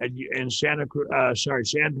in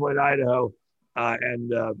Sandpoint, Idaho,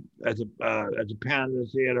 and at the Panda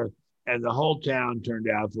Theater, and the whole town turned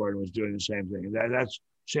out for it and was doing the same thing. And that's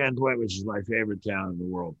Sandpoint, which is my favorite town in the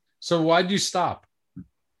world. So why'd you stop?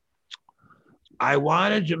 I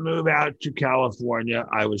wanted to move out to California.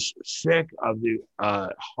 I was sick of the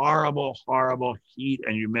horrible, horrible heat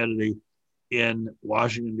and humidity in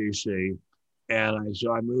Washington, D.C. And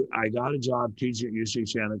so I moved. I got a job teaching at UC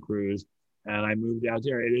Santa Cruz, and I moved out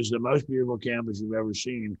there. It is the most beautiful campus you've ever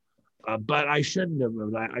seen. But I shouldn't have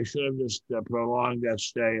moved. I should have just prolonged that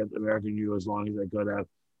stay at American U as long as I could have.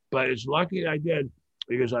 But it's lucky I did,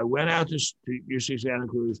 because I went out to UC Santa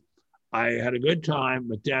Cruz. I had a good time,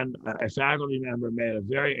 but then a faculty member made a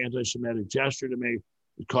very anti-Semitic gesture to me.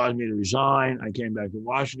 It caused me to resign. I came back to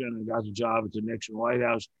Washington and got the job at the Nixon White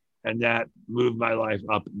House. And that moved my life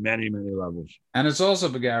up many, many levels. And it's also,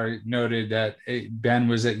 Gary noted that Ben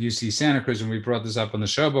was at UC Santa Cruz, and we brought this up on the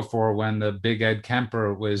show before, when the big Ed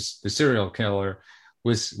Kemper was the serial killer,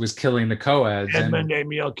 was killing the co-eds. Edmund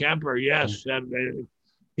Emil Kemper, yes.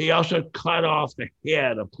 He also cut off the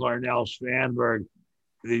head of Clarnell Svanberg,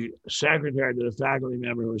 the secretary to the faculty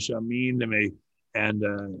member who was so mean to me, and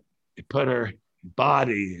he put her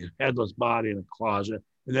headless body in a closet.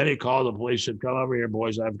 And then he called the police and said, "Come over here,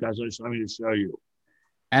 boys. I've got something to show you."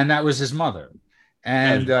 And that was his mother.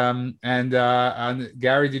 And Gary,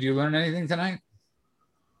 did you learn anything tonight?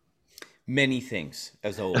 Many things,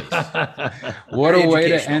 as always. What a way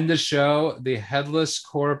to end the show. The headless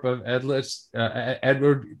corpse of Edward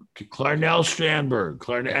Clarnell Strandberg.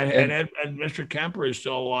 And Mr. Kemper is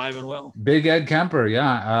still alive and well. Big Ed Kemper,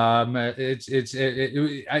 yeah.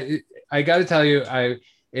 I got to tell you,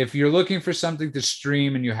 if you're looking for something to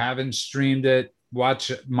stream and you haven't streamed it,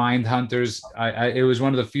 watch Mindhunters. It was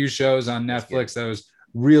one of the few shows on Netflix that I was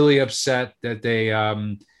really upset that they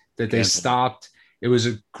stopped. It was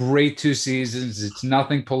a great 2 seasons. It's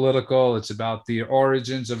nothing political. It's about the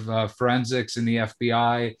origins of forensics in the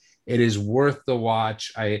FBI. It is worth the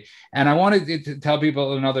watch. I wanted to tell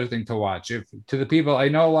people another thing to watch. To the people, I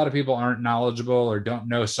know a lot of people aren't knowledgeable or don't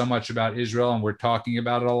know so much about Israel, and we're talking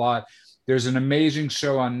about it a lot. There's an amazing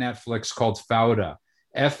show on Netflix called Fauda,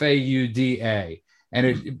 Fauda, and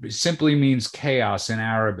it simply means chaos in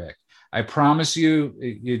Arabic. I promise you,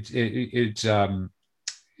 it's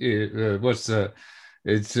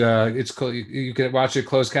you can watch it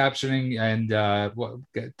closed captioning, and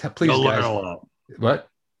please, you'll guys, learn a lot. What?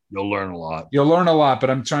 You'll learn a lot. You'll learn a lot,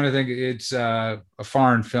 but I'm trying to think. It's a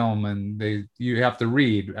foreign film, and you have to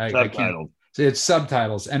read. Subtitles. It's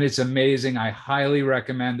subtitles, and it's amazing. I highly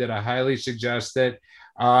recommend it. I highly suggest it.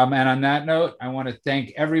 And on that note, I want to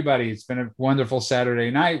thank everybody. It's been a wonderful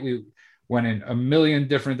Saturday night. We went in a million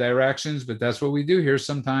different directions, but that's what we do here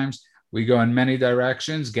sometimes. We go in many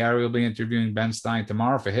directions. Gary will be interviewing Ben Stein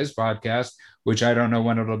tomorrow for his podcast, which I don't know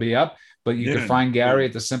when it'll be up, but you can find Gary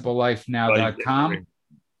at thesimplelifenow.com.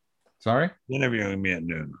 Sorry? Interviewing me at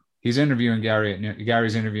noon. He's interviewing Gary at noon.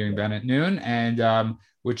 Gary's interviewing Ben at noon, and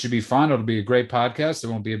which should be fun. It'll be a great podcast. It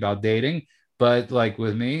won't be about dating, but like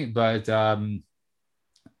with me, but no,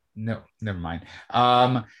 never mind.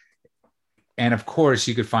 And of course,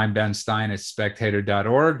 you could find Ben Stein at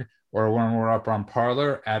spectator.org, or when we're up on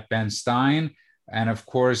Parler at Ben Stein. And of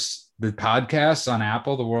course, the podcasts on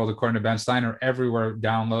Apple, The World According to Ben Stein, are everywhere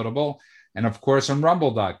downloadable. And of course, on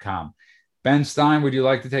rumble.com. Ben Stein, would you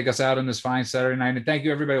like to take us out on this fine Saturday night? And thank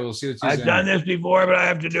you, everybody. We'll see you Tuesday I've done night. this before, but I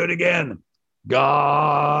have to do it again.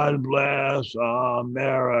 God bless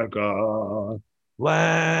America,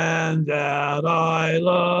 land that I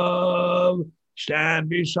love. Stand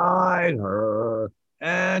beside her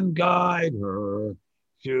and guide her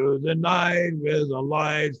through the night with a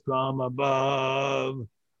light from above,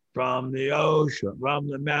 from the ocean, from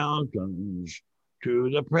the mountains to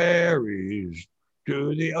the prairies,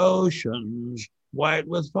 to the oceans white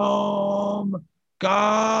with foam.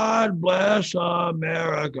 God bless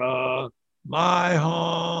America, my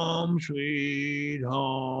home, sweet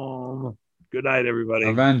home. Good night, everybody.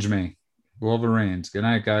 Avenge me. Wolverines. Good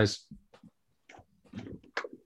night, guys.